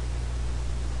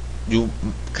 You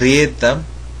create them,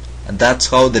 and that's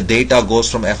how the data goes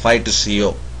from FI to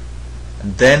CO.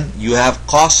 And then you have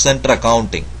cost center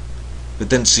accounting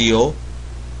within CO,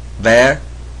 where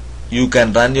you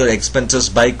can run your expenses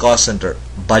by cost center,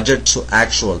 budget to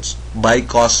actuals by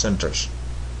cost centers,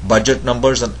 budget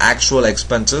numbers and actual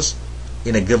expenses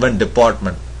in a given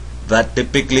department. That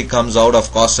typically comes out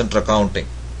of cost center accounting.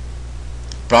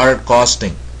 Product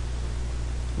costing.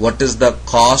 What is the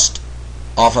cost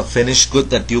of a finished good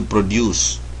that you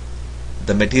produce?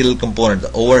 The material component,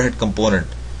 the overhead component,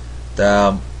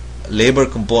 the labor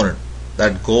component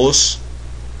that goes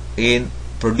in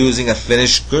producing a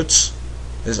finished goods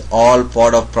is all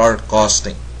part of product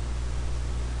costing.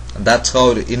 And that's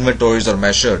how the inventories are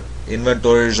measured.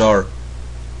 Inventories are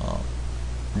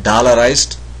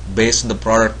dollarized based on the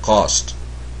product cost.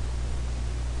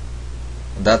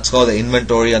 And that's how the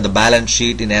inventory and the balance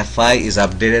sheet in FI is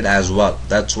updated as well.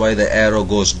 That's why the arrow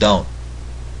goes down.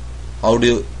 How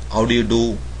do you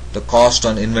do the cost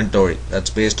on inventory. That's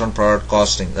based on product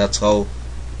costing. That's how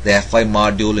the FI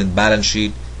module in balance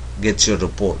sheet gets your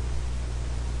report.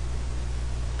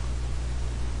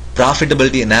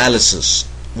 Profitability analysis.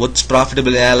 What's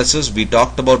profitability analysis? We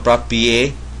talked about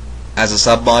PA as a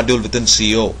sub-module within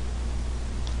CO.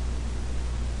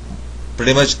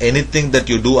 Pretty much anything that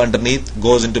you do underneath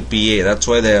goes into PA. That's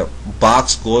why the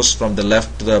box goes from the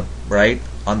left to the right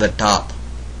on the top.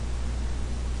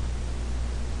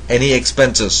 Any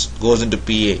expenses goes into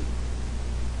PA.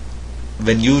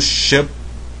 When you ship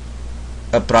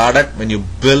a product, when you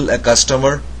bill a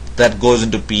customer, that goes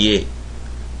into PA.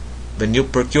 When you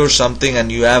procure something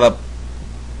and you have a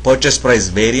purchase price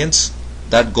variance,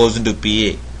 that goes into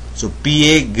PA. So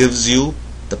PA gives you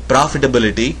the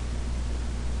profitability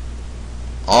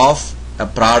of a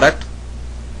product,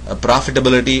 a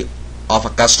profitability of a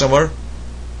customer,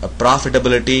 a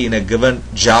profitability in a given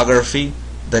geography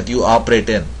that you operate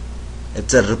in.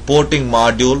 It's a reporting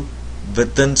module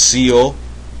within CO,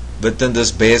 within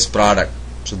this base product.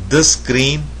 So this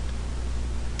screen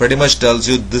pretty much tells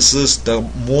you this is the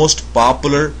most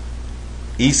popular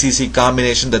ECC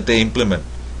combination that they implement.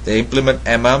 They implement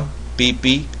MM,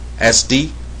 PP,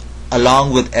 SD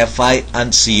along with FI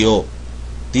and CO.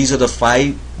 These are the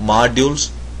 5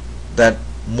 modules that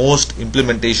most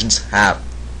implementations have: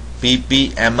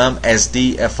 PP, MM,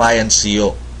 SD, FI and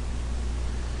CO.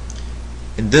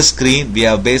 In this screen we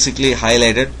have basically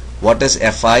highlighted what is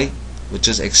FI, which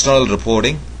is external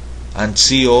reporting, and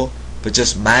CO, which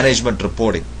is management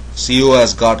reporting. CO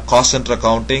has got cost center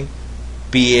accounting,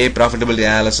 PA profitability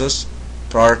analysis,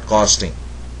 product costing,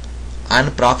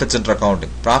 and profit center accounting.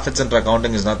 Profit center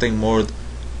accounting is nothing more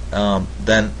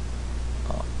than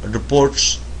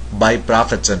reports by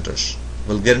profit centers.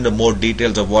 We'll get into more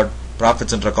details of what profit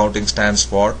center accounting stands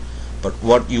for, but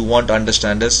what you want to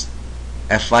understand is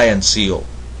FI and CO.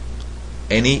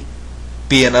 Any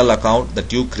P&L account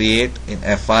that you create in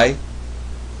FI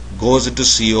goes into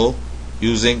CO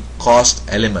using cost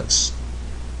elements,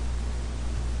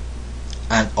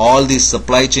 and all these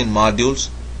supply chain modules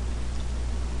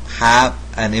have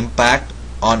an impact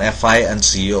on FI and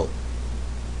CO.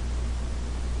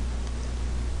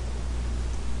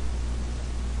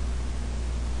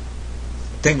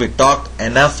 I think we talked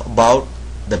enough about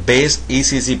the base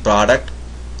ECC product.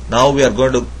 Now we are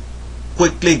going to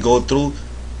quickly go through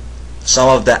some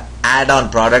of the add-on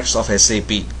products of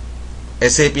SAP.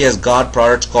 SAP has got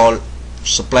products called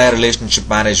supplier relationship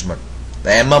management. The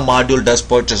MM module does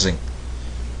purchasing,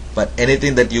 but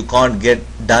anything that you can't get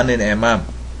done in MM,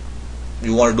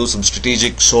 you want to do some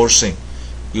strategic sourcing,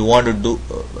 you want to do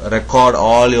record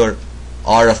all your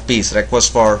RFPs, requests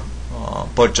for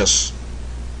purchase,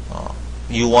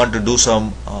 you want to do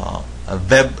some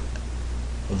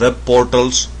web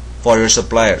portals for your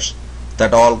suppliers,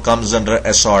 that all comes under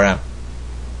SRM.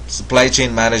 Supply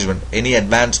chain management, any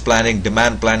advanced planning,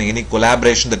 demand planning, any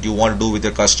collaboration that you want to do with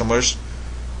your customers,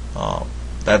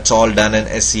 that's all done in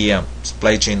SCM,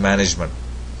 supply chain management.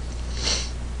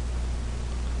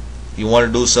 You want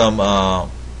to do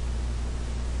some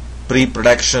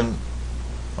pre-production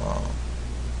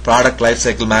product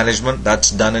lifecycle management,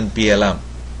 that's done in PLM.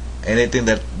 Anything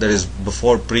that is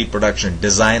before pre-production,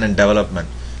 design and development,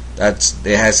 that's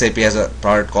the SAP has a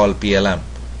product called PLM.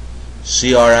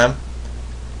 CRM,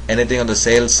 anything on the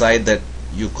sales side that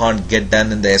you can't get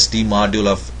done in the SD module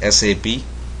of SAP,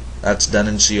 that's done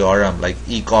in CRM, like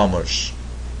e-commerce.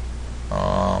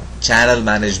 Channel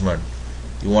management,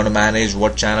 you want to manage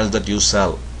what channels that you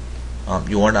sell,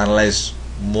 you want to analyze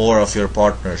more of your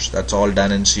partners, that's all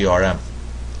done in CRM.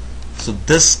 So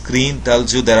this screen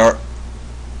tells you there are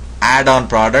add-on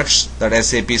products that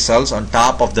SAP sells on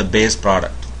top of the base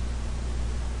product.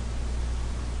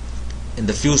 In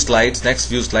the next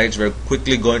few slides, we're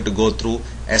quickly going to go through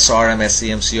SRM,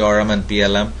 SCM, CRM and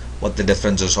PLM, what the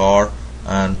differences are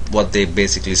and what they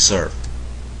basically serve.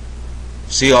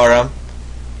 CRM,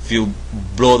 if you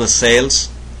blow the sales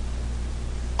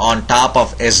on top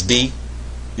of SD,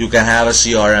 you can have a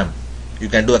CRM. You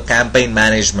can do a campaign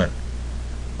management.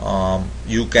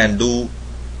 You can do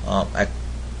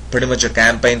pretty much a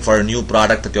campaign for a new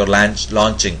product that you're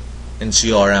launching in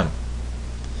CRM.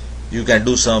 You can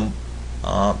do some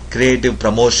creative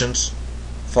promotions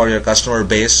for your customer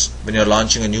base when you're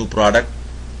launching a new product,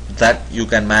 that you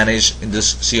can manage in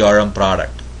this CRM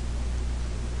product.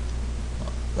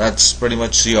 That's pretty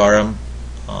much CRM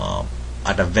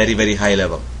at a very, very high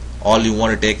level. All you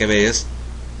want to take away is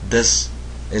this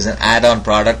is an add-on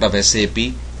product of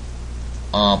SAP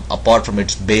apart from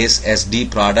its base SD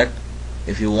product.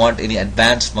 If you want any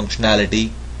advanced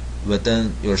functionality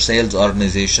within your sales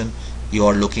organization, you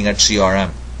are looking at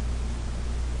CRM.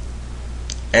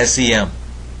 SEM,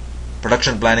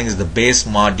 production planning, is the base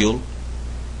module.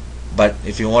 But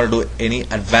if you want to do any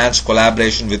advanced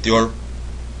collaboration with your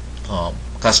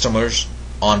customers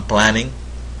on planning,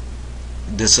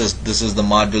 this is the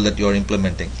module that you are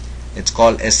implementing. It's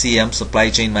called SEM, supply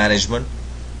chain management.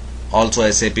 Also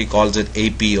SAP calls it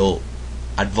APO,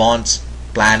 advanced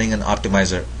planning and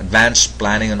optimizer, advanced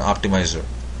planning and optimizer.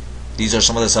 These are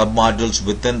some of the sub modules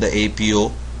within the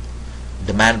APO: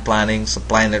 demand planning,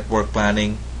 supply network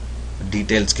planning,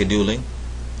 detailed scheduling.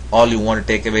 All you want to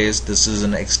take away is this is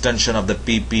an extension of the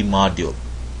PP module.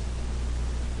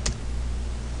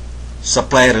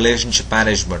 Supplier relationship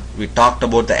management. We talked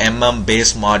about the MM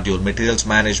base module, materials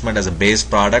management, as a base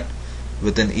product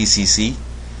within ECC.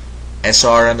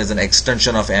 SRM is an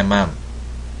extension of MM.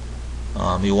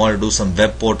 You want to do some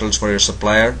web portals for your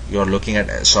supplier, you are looking at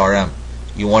SRM.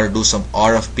 You want to do some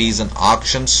RFPs and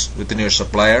auctions within your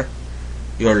supplier,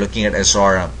 you are looking at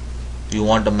SRM. You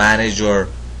want to manage your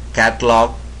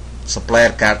catalog,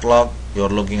 supplier catalog, you are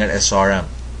looking at SRM.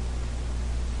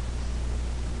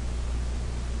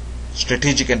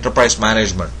 Strategic enterprise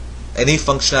management. Any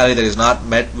functionality that is not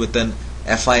met within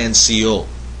FI and CO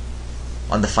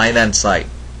on the finance side,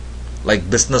 like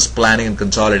business planning and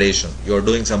consolidation. You are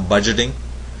doing some budgeting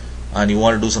and you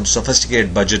want to do some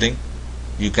sophisticated budgeting,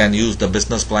 you can use the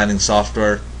business planning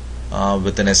software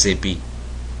within SAP.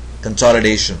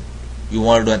 Consolidation. You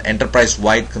want to do an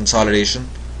enterprise-wide consolidation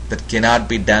that cannot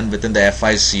be done within the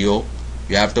FI CO.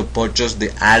 You have to purchase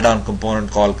the add-on component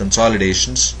called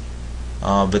consolidations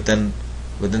within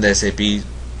the SAP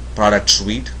product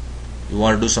suite. You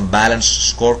want to do some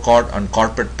balanced scorecard on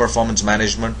corporate performance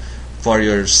management for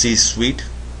your C-suite.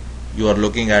 You are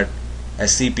looking at a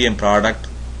CPM product,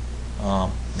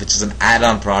 which is an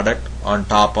add-on product on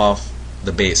top of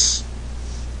the base.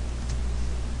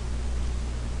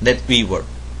 NetWeaver.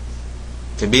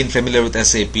 If you've been familiar with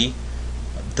SAP,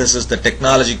 this is the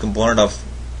technology component of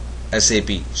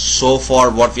SAP. So far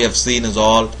what we have seen is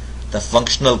all the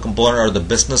functional component or the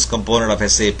business component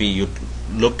of SAP. You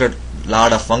looked at a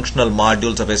lot of functional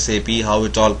modules of SAP, how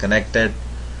it's all connected,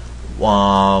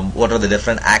 what are the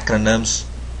different acronyms.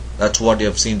 That's what you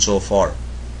have seen so far.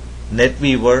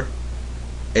 NetWeaver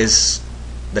is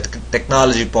the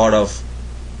technology part of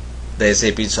the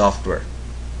SAP software.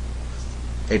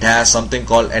 It has something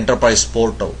called Enterprise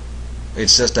Portal.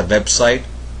 It's just a website.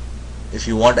 If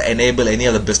you want to enable any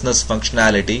of the business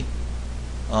functionality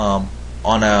on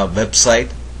a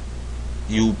website,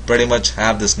 you pretty much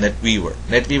have this NetWeaver.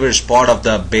 NetWeaver is part of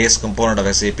the base component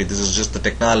of SAP. This is just the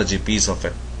technology piece of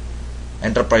it.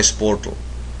 Enterprise Portal.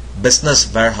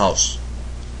 Business Warehouse.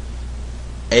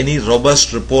 Any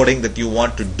robust reporting that you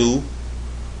want to do,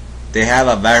 they have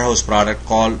a warehouse product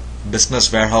called Business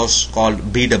Warehouse called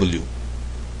BW.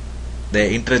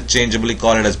 They interchangeably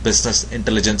call it as Business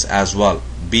Intelligence as well,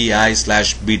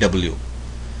 BI/BW.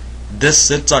 This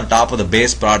sits on top of the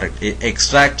base product. It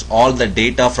extracts all the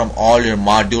data from all your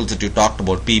modules that you talked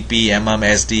about, PP, MM,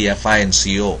 SD, FI and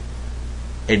CO.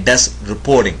 It does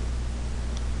reporting.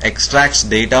 Extracts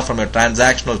data from your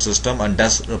transactional system and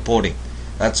does reporting.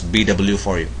 That's BW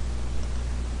for you.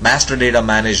 Master data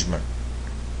management.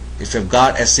 If you've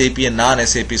got SAP and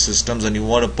non-SAP systems and you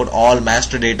want to put all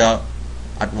master data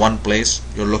at one place,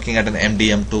 you're looking at an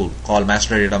MDM tool called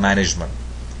Master Data Management.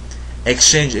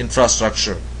 Exchange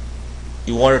infrastructure.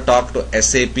 You want to talk to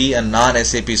SAP and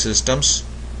non-SAP systems,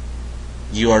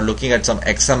 you are looking at some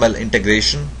XML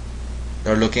integration,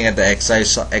 you're looking at the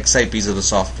XI piece of the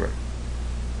software.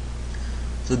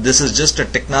 So this is just a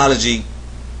technology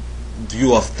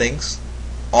view of things.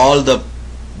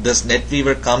 This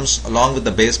NetWeaver comes along with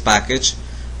the base package.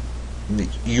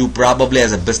 You probably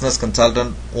as a business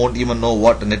consultant won't even know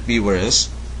what a NetWeaver is,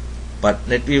 but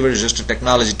NetWeaver is just a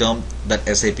technology term that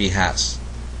SAP has.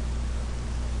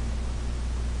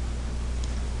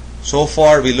 So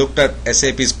far we looked at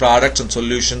SAP's products and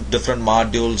solutions, different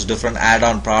modules, different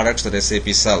add-on products that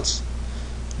SAP sells.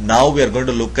 Now we are going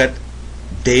to look at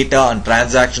data and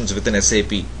transactions within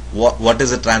SAP. What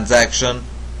is a transaction?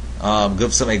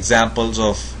 Give some examples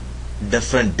of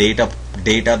different data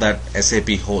that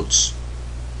SAP holds.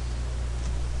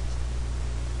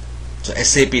 So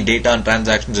SAP data and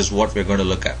transactions is what we're going to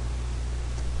look at.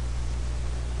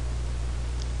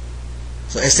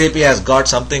 So SAP has got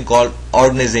something called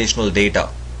organizational data.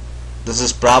 This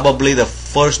is probably the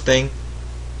first thing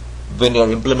when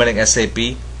you're implementing SAP,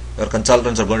 your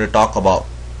consultants are going to talk about.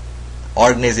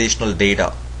 Organizational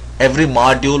data. Every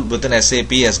module within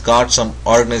SAP has got some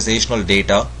organizational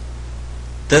data.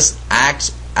 This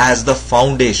acts as the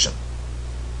foundation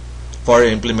for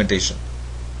your implementation.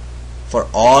 for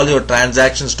all your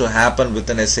transactions to happen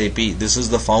within SAP, this is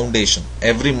the foundation.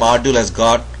 Every module has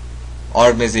got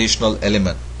organizational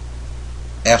element.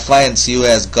 FI and CO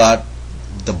has got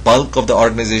the bulk of the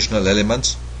organizational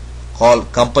elements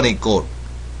called company code.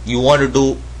 You want to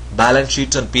do balance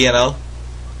sheets and P&L,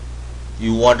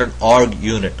 you want an org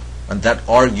unit, and that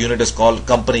org unit is called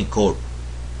company code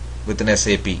within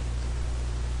SAP.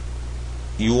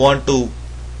 You want to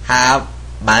have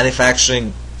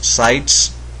manufacturing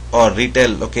sites or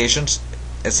retail locations,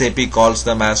 SAP calls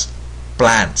them as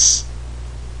plants.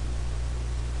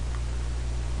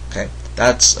 Okay,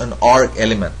 that's an org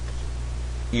element.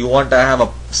 You want to have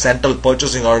a central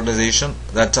purchasing organization,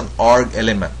 that's an org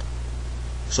element.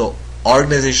 So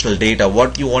organizational data,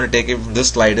 what you want to take from this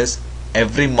slide is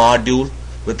every module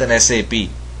within SAP,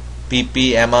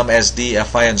 PP, MM, SD,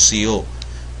 FI and CO.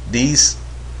 These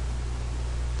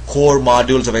core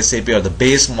modules of SAP or the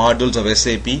base modules of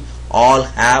SAP all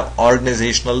have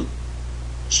organizational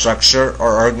structure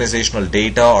or organizational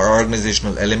data or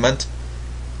organizational element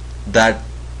that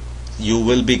you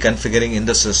will be configuring in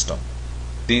the system.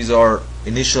 These are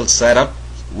initial setup,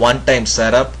 one-time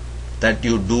setup that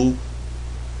you do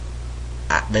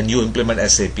when you implement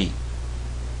SAP.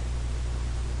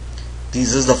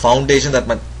 This is the foundation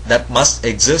that must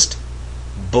exist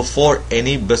before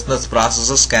any business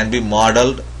processes can be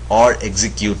modeled or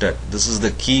executed. This is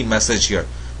the key message here.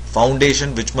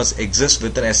 Foundation which must exist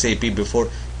within SAP before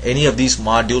any of these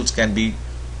modules can be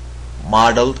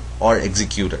modeled or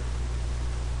executed.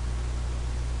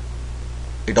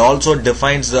 It also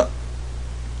defines the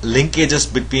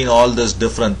linkages between all these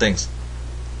different things.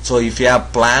 So if you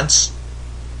have plants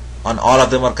and all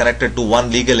of them are connected to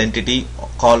one legal entity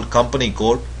called company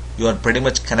code, you are pretty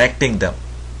much connecting them.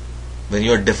 When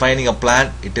you are defining a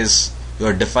plant, you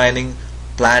are defining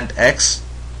plant X,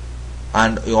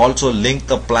 and you also link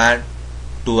the plant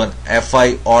to an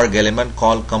FI org element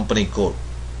called company code.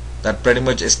 That pretty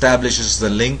much establishes the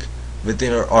link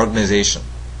within your organization.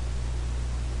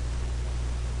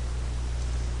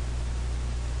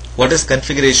 What is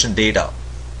configuration data?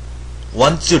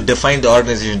 Once you define the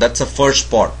organization, that's the first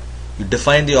part. You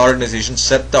define the organization,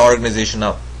 set the organization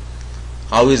up.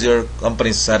 How is your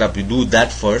company set up? You do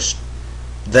that first.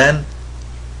 Then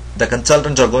the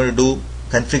consultants are going to do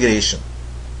configuration.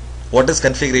 What is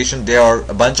configuration? There are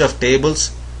a bunch of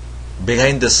tables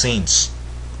behind the scenes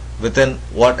within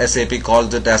what SAP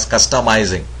calls it as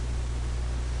customizing.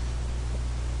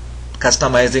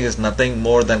 Customizing is nothing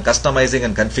more than customizing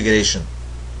and configuration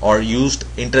are used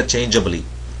interchangeably.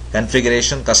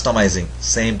 Configuration, customizing,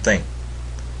 same thing.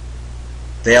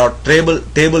 They are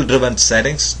table driven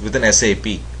settings within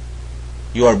SAP.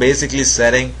 You are basically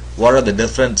setting what are the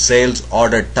different sales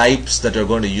order types that you're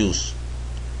going to use.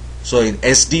 So in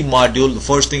SD module, the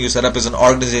first thing you set up is an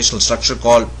organizational structure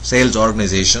called sales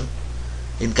organization.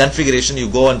 In configuration, you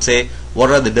go and say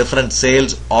what are the different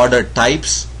sales order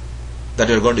types that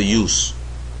you're going to use.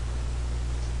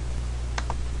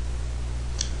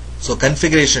 So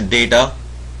configuration data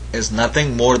is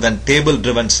nothing more than table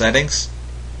driven settings.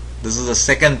 This is the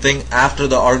second thing after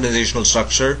the organizational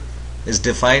structure is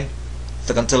defined,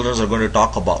 the consultants are going to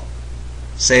talk about.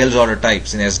 Sales order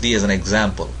types in SD as an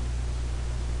example.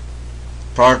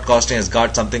 Product costing has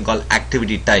got something called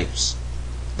activity types.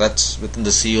 That's within the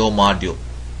CO module.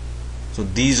 So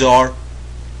these are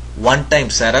one-time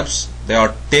setups. They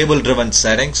are table-driven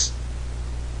settings.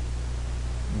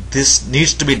 This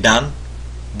needs to be done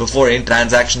before any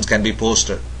transactions can be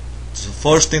posted. So the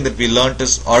first thing that we learned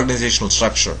is organizational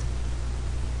structure.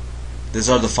 These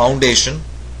are the foundation.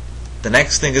 The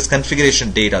next thing is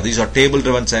configuration data. These are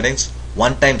table-driven settings,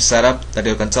 one-time setup that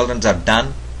your consultants have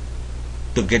done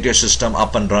to get your system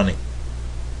up and running.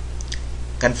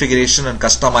 Configuration and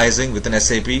customizing within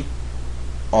SAP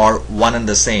are one and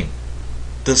the same.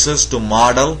 This is to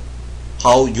model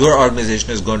how your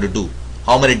organization is going to do,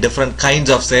 how many different kinds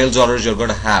of sales orders you're going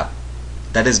to have.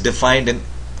 That is defined in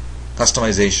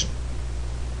customization.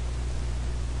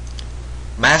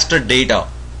 Master data.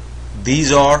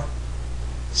 These are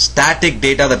static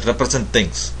data that represent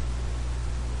things.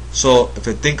 So if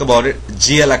you think about it,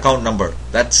 GL account number,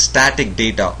 that's static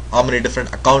data. How many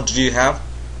different accounts do you have?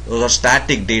 Those are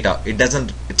static data.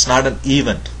 It's not an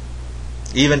event.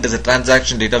 Event is a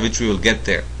transaction data which we will get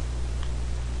there.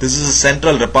 This is a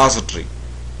central repository.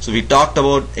 So we talked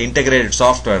about integrated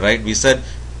software, right? We said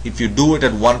if you do it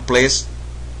at one place,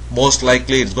 most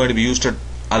likely it's going to be used at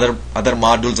other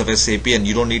modules of SAP and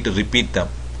you don't need to repeat them.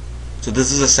 So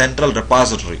this is a central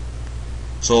repository.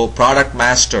 So product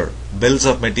master, bills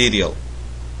of material,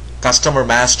 customer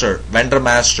master, vendor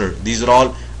master, these are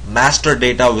all master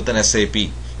data within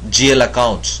SAP. GL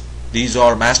accounts, These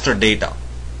are master data.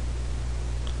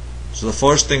 So the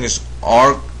first thing is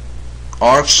org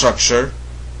structure.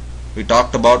 We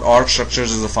talked about org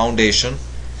structures as a foundation.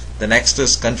 The next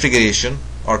is configuration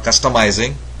or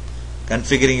customizing,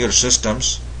 configuring your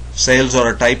systems. Sales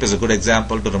order type is a good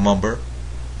example to remember.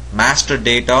 Master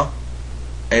data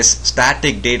is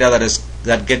static data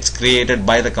that gets created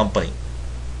by the company.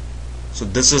 So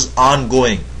this is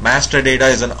ongoing. Master data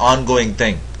is an ongoing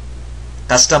thing.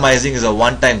 Customizing is a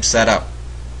one-time setup.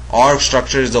 Org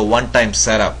structure is a one-time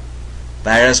setup.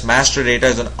 Whereas master data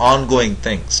is an ongoing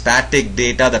thing. Static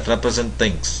data that represent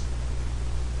things.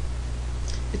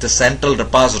 It's a central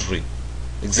repository.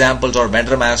 Examples are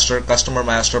vendor master, customer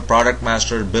master, product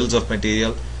master, bills of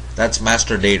material. That's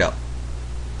master data.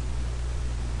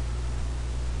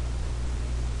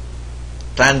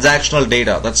 Transactional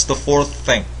data, that's the fourth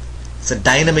thing. It's a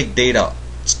dynamic data.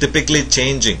 It's typically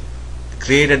changing,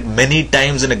 created many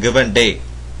times in a given day.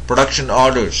 Production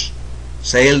orders,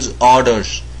 sales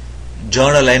orders,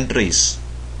 journal entries,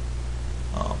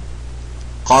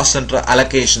 cost center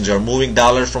allocations. You're moving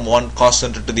dollars from one cost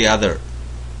center to the other.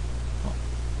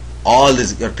 All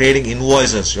this, you're creating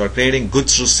invoices, you're creating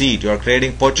goods receipt, you're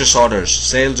creating purchase orders,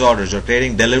 sales orders, you're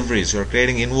creating deliveries, you're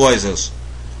creating invoices.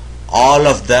 All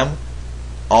of them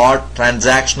are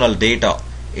transactional data.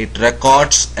 It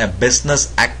records a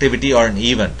business activity or an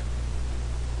event.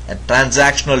 A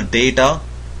transactional data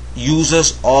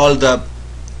uses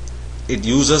it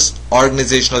uses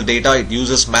organizational data, it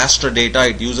uses master data,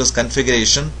 it uses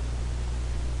configuration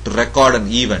to record an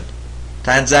event.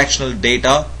 Transactional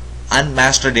data and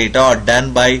master data are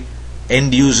done by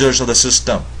end users of the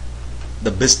system.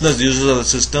 The business users of the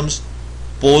systems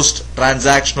post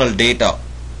transactional data,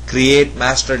 create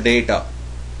master data.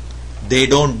 They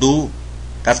don't do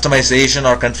customization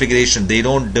or configuration. They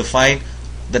don't define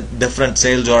the different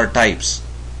sales order types.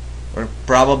 Or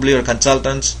probably your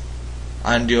consultants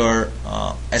and your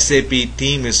SAP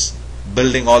team is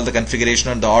building all the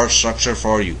configuration and the org structure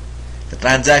for you. The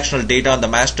transactional data and the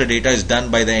master data is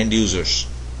done by the end users.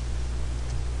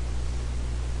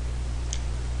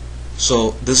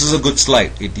 So this is a good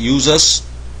slide. This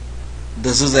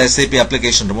is the SAP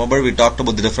application. Remember we talked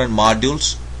about the different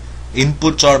modules.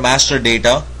 Inputs are master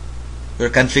data, your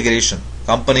configuration,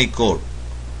 company code,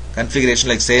 configuration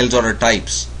like sales order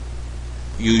types.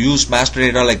 You use master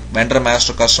data like vendor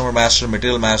master, customer master,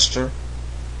 material master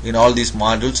in all these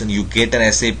modules, and you get an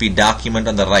SAP document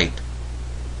on the right.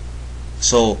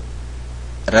 So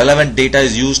relevant data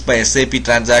is used by SAP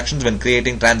transactions when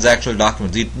creating transactional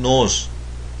documents. It knows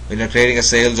when you're creating a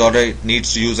sales order, it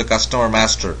needs to use a customer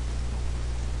master.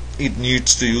 It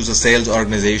needs to use a sales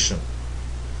organization.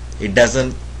 It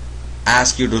doesn't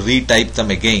ask you to retype them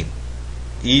again.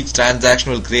 Each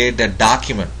transaction will create a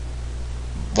document.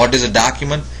 What is a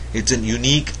document? It's a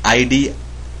unique ID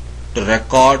to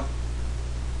record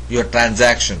your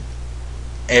transaction.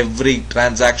 Every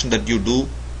transaction that you do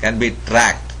can be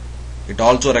tracked. It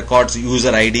also records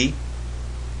user ID,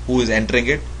 who is entering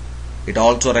it. It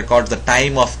also records the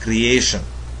time of creation,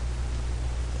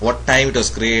 what time it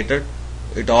was created.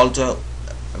 It also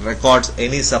records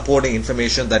any supporting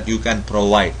information that you can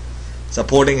provide.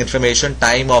 Supporting information,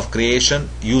 time of creation,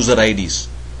 user IDs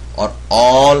are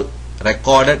all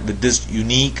recorded with this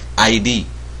unique ID.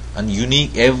 And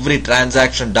every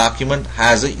transaction document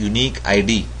has a unique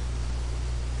ID.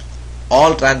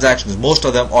 All transactions, most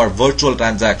of them are virtual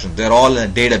transactions. They're all in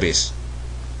a database.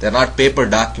 They're not paper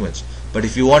documents. But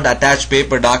if you want to attach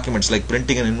paper documents like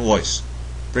printing an invoice,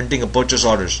 printing a purchase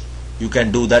orders, you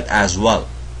can do that as well.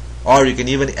 Or you can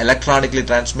even electronically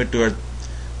transmit to your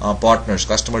partners,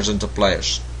 customers and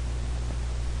suppliers.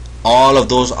 All of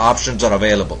those options are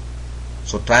available.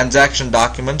 So transaction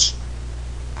documents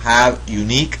have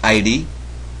unique ID.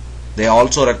 They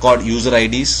also record user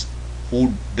IDs,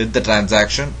 who did the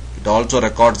transaction. It also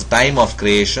records the time of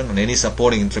creation and any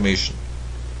supporting information.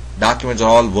 Documents are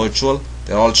all virtual.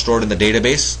 They are all stored in the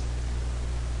database.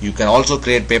 You can also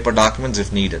create paper documents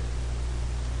if needed.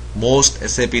 Most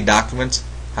SAP documents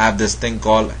have this thing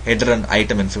called header and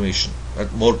item information,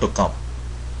 but more to come.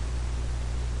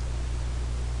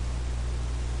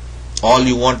 All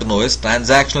you want to know is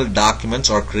transactional documents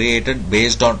are created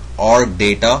based on org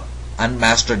data and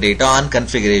master data and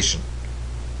configuration.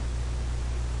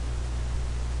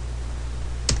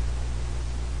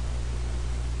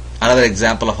 Another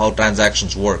example of how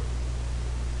transactions work.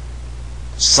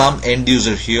 Some end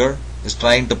user here is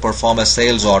trying to perform a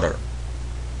sales order.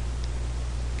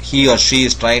 He or she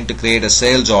is trying to create a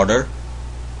sales order.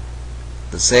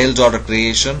 The sales order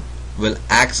creation will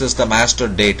access the master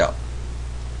data.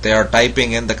 They are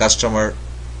typing in the customer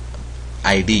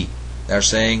ID. They are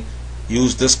saying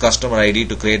use this customer ID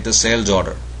to create the sales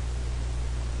order.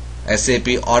 SAP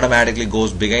automatically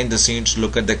goes behind the scenes to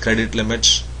look at the credit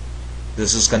limits.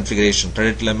 This is configuration,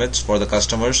 credit limits for the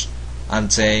customers,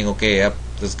 and saying, okay, yep,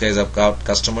 this guy's have got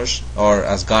customers or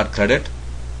has got credit.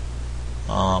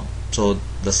 So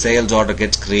the sales order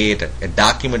gets created, a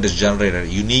document is generated, a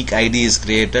unique ID is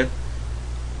created.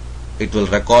 It will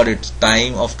record its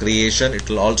time of creation. It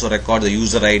will also record the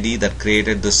user ID that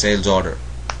created the sales order,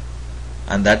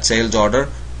 and that sales order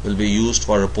will be used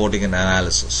for reporting and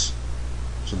analysis.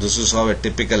 So this is how a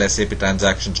typical SAP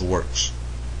transactions works.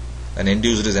 An end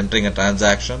user is entering a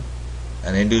transaction.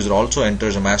 An end user also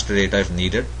enters a master data if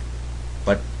needed,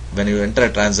 but when you enter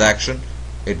a transaction,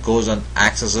 it goes and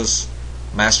accesses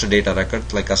master data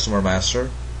records like customer master.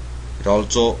 It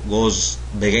also goes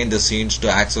behind the scenes to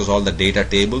access all the data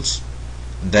tables.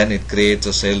 Then it creates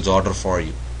a sales order for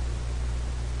you.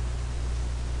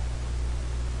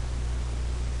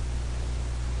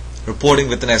 Reporting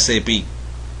within SAP.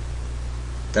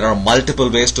 There are multiple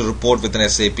ways to report within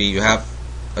SAP. You have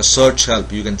a search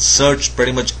help. You can search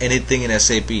pretty much anything in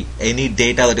SAP. Any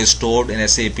data that is stored in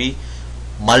SAP,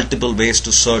 multiple ways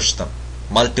to search them.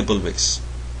 Multiple ways.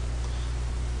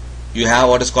 You have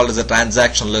what is called as a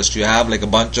transaction list. You have like a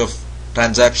bunch of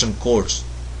transaction codes.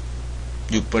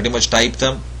 You pretty much type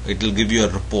them, it will give you a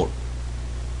report.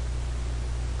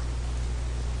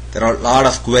 There are a lot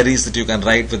of queries that you can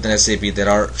write within SAP. There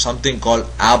are something called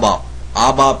ABAP.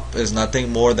 ABAP is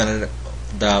nothing more than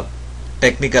the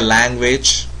technical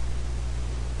language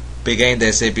behind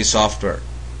the SAP software.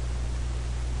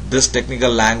 This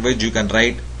technical language, you can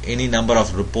write any number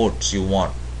of reports you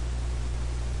want.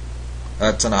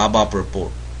 That's an ABAP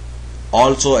report.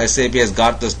 Also, SAP has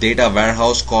got this data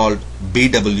warehouse called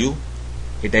BW.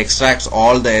 It extracts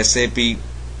all the SAP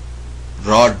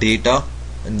raw data,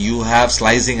 and you have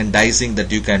slicing and dicing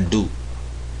that you can do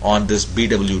on this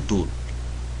BW tool.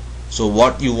 So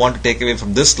what you want to take away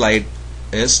from this slide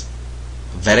is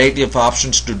variety of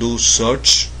options to do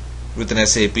search within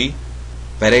SAP.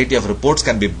 Variety of reports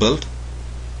can be built.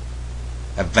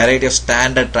 A variety of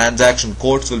standard transaction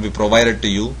codes will be provided to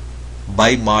you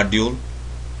by module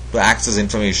to access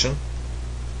information.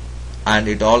 And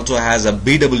it also has a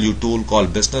BW tool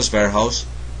called Business Warehouse,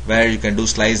 where you can do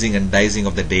slicing and dicing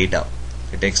of the data.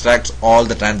 It extracts all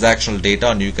the transactional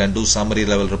data, and you can do summary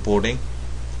level reporting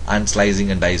and slicing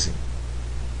and dicing.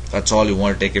 That's all you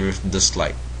want to take away from this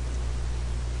slide.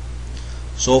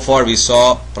 So far we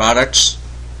saw products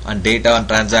and data and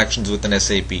transactions within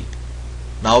SAP.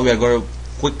 Now we are going to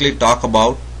quickly talk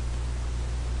about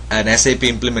an SAP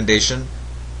implementation,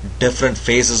 different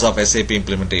phases of SAP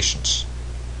implementations.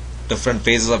 Different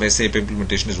phases of SAP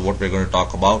implementation is what we're going to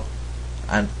talk about.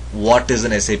 And what is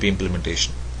an SAP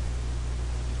implementation?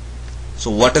 So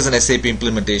what is an SAP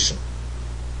implementation?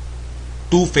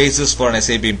 Two phases for an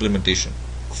SAP implementation.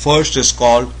 First is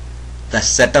called the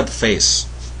setup phase.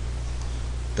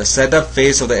 The setup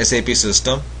phase of the SAP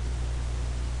system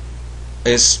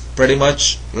is pretty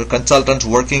much your consultants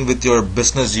working with your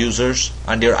business users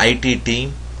and your IT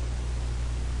team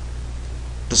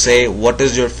to say what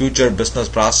is your future business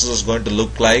processes going to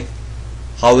look like,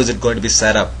 how is it going to be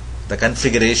set up, the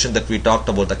configuration that we talked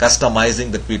about, the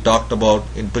customizing that we talked about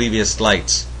in previous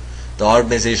slides, the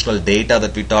organizational data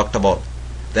that we talked about.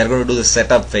 They're going to do the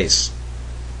setup phase.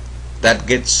 That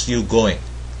gets you going.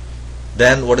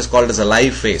 Then what is called as a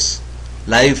live phase.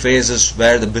 Live phase is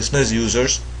where the business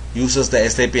users uses the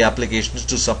SAP applications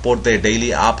to support their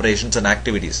daily operations and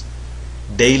activities.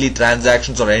 Daily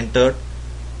transactions are entered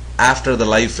after the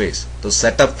live phase. The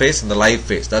setup phase and the live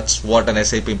phase. That's what an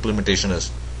SAP implementation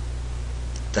is.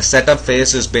 The setup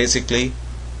phase is basically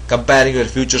comparing your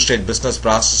future state business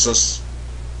processes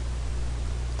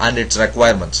and its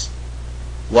requirements.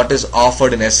 What is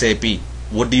offered in SAP?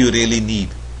 What do you really need?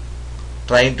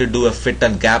 Trying to do a fit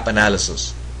and gap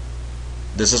analysis.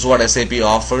 This is what SAP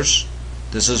offers.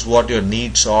 This is what your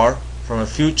needs are from a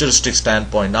futuristic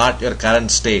standpoint, not your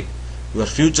current state, your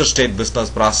future state business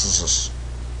processes.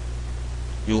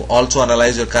 You also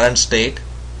analyze your current state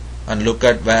and look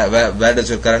at where does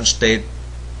your current state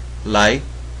lie,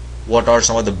 what are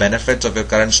some of the benefits of your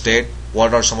current state,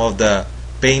 what are some of the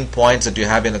pain points that you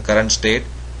have in the current state,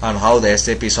 and how the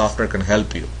SAP software can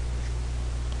help you.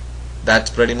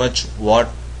 That's pretty much what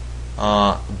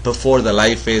before the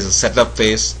live phase, the setup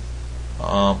phase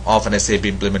of an SAP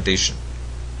implementation.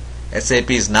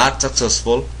 SAP is not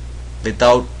successful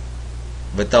without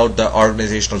the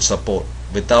organizational support.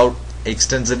 Without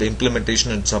extensive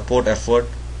implementation and support effort,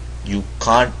 you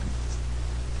can't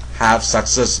have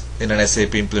success in an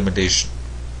SAP implementation.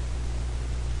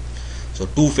 So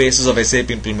two phases of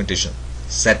SAP implementation: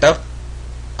 setup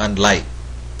and live.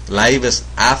 Live is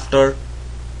after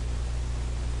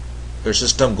your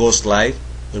system goes live,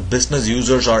 your business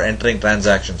users are entering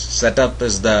transactions. Setup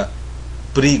is the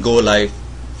pre-go live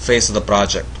phase of the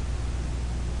project.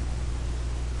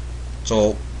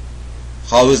 So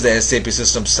how is the SAP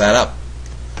system set up?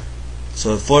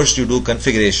 So first you do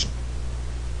configuration.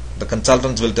 The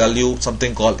consultants will tell you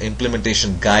something called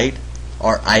implementation guide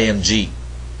or IMG.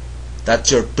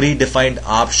 That's your predefined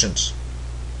options.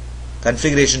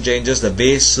 Configuration changes the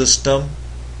way the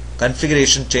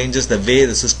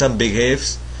system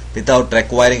behaves without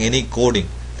requiring any coding.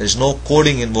 There is no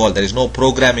coding involved. There is no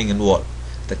programming involved.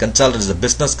 The consultants, the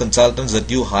business consultants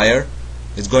that you hire,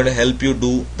 is going to help you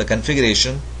do the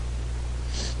configuration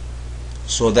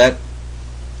so that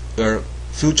your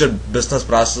future business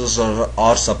processes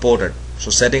are supported.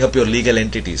 So setting up your legal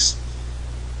entities,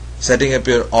 setting up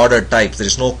your order types, there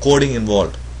is no coding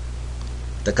involved.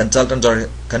 The consultants are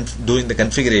doing the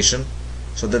configuration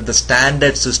so that the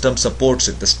standard system supports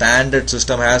it. The standard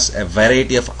system has a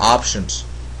variety of options.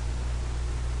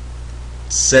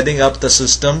 Setting up the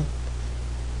system,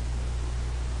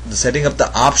 setting up the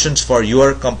options for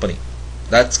your company,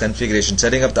 that's configuration.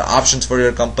 Setting up the options for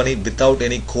your company without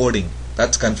any coding,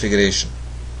 that's configuration.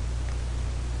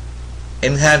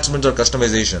 Enhancements or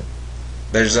customization,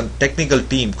 there is a technical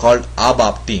team called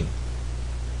ABAP team.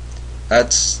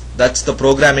 That's the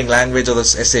programming language of the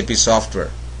SAP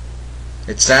software.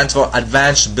 It stands for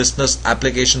Advanced Business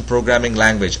Application Programming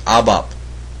Language, ABAP.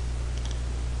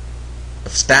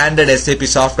 If standard SAP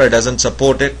software doesn't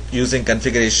support it using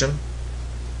configuration,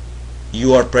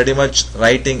 you are pretty much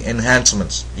writing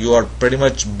enhancements. You are pretty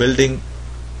much building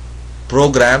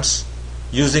programs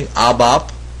using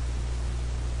ABAP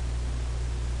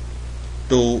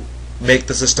to make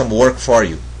the system work for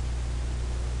you.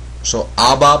 So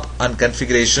ABAP and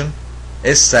configuration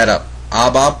is setup.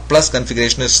 ABAP plus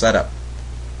configuration is setup.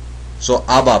 So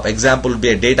ABAP example would be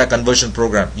a data conversion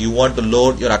program. You want to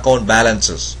load your account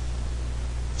balances.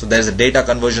 So there is a data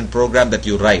conversion program that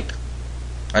you write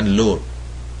and load.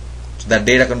 So that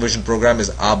data conversion program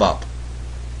is ABAP.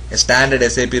 A standard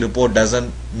SAP report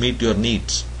doesn't meet your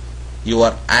needs. You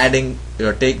are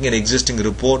taking an existing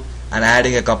report and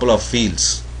adding a couple of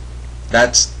fields.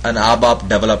 That's an ABAP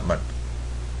development.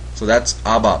 So that's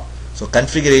ABAP. So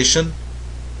configuration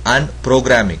and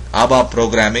programming. ABAP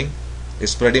programming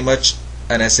is pretty much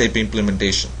an SAP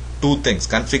implementation. Two things,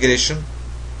 configuration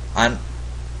and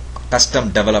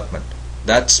custom development.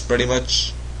 That's pretty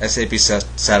much SAP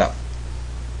setup.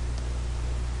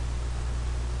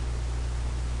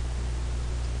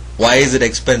 Why is it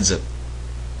expensive?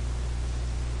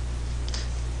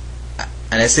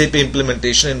 An SAP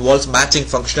implementation involves matching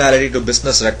functionality to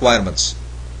business requirements,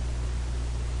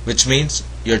 which means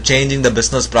you're changing the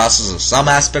business processes. Some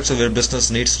aspects of your business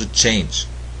needs to change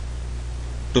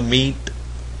to meet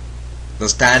the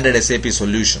standard SAP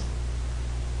solution.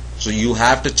 So you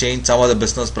have to change some of the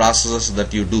business processes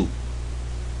that you do.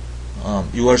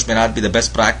 Yours may not be the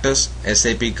best practice.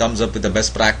 SAP comes up with the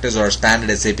best practice or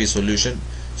standard SAP solution.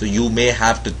 So you may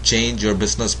have to change your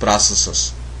business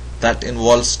processes. That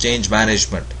involves change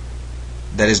management.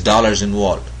 There is dollars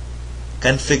involved.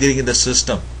 Configuring the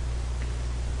system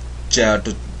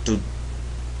to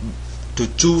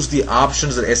choose the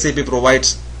options that SAP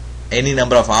provides, any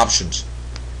number of options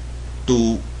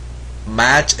to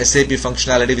match SAP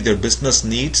functionality with your business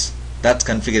needs. That's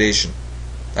configuration.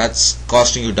 That's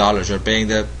costing you dollars. You're paying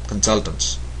the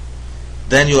consultants.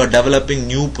 Then you are developing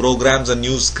new programs and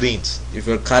new screens.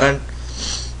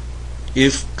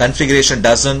 If configuration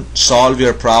doesn't solve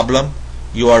your problem,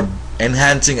 you are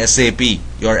enhancing SAP.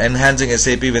 You are enhancing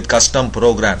SAP with custom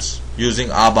programs using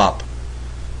ABAP.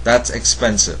 That's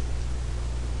expensive.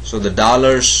 So the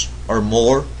dollars are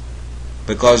more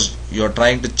because you are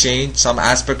trying to change some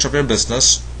aspects of your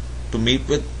business to meet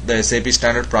with the SAP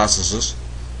standard processes.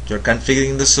 You are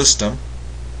configuring the system,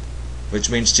 which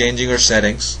means changing your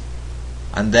settings,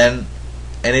 and then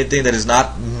anything that is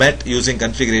not met using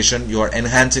configuration, you are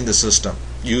enhancing the system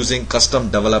using custom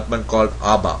development called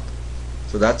ABAP.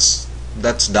 So that's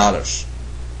dollars.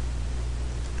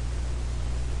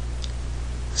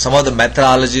 Some of the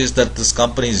methodologies that these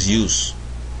companies use.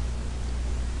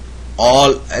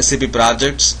 All SAP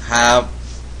projects have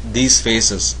these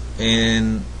phases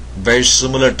in very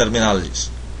similar terminologies.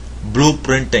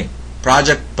 Blueprinting,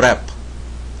 project prep,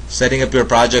 setting up your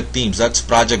project teams, that's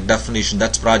project definition,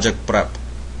 that's project prep.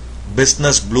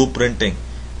 Business blueprinting,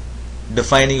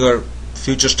 defining your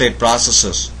future state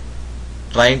processes,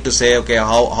 trying to say, okay,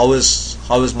 how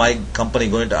is my company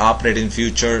going to operate in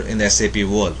future in the SAP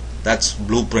world. That's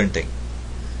blueprinting.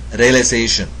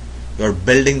 Realization, You are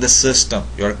building the system,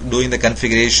 you are doing the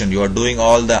configuration, you are doing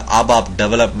all the ABAP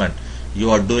development, you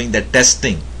are doing the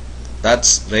testing.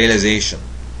 That's realization.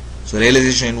 So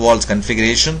realization involves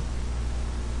configuration,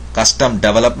 custom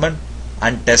development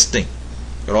and testing.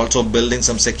 You're also building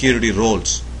some security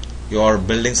roles. You are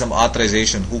building some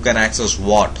authorization. Who can access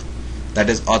what? That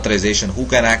is authorization. Who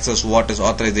can access what is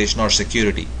authorization or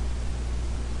security.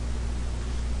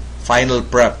 Final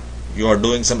prep. You are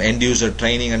doing some end user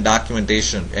training and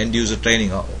documentation. End user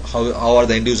training. How are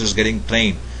the end users getting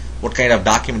trained? What kind of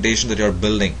documentation that you are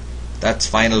building? That's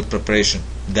final preparation.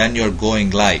 Then you are going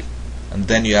live. And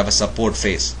then you have a support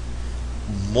phase.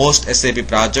 Most SAP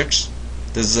projects,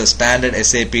 this is a standard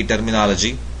SAP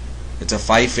terminology. It's a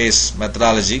 5-phase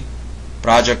methodology: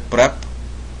 project prep,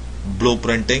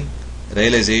 blueprinting,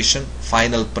 realization,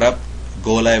 final prep,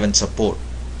 go live and support.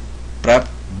 Prep,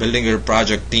 building your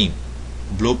project team.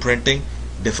 Blueprinting,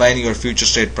 defining your future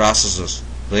state processes.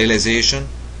 Realization,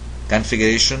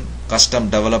 configuration, custom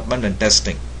development and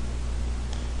testing.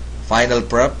 Final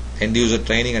prep, end user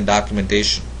training and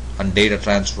documentation and data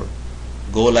transfer.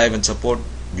 Go live and support.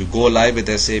 You go live with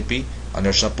SAP and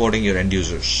you're supporting your end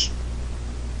users.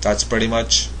 That's pretty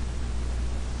much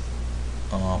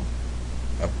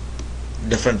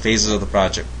different phases of the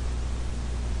project.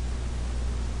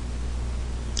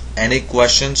 Any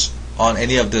questions on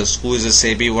any of this? Who is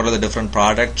SAP? What are the different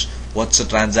products? What's a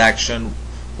transaction?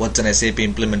 What's an SAP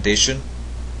implementation?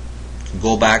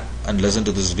 Go back and listen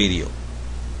to this video.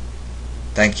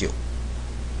 Thank you.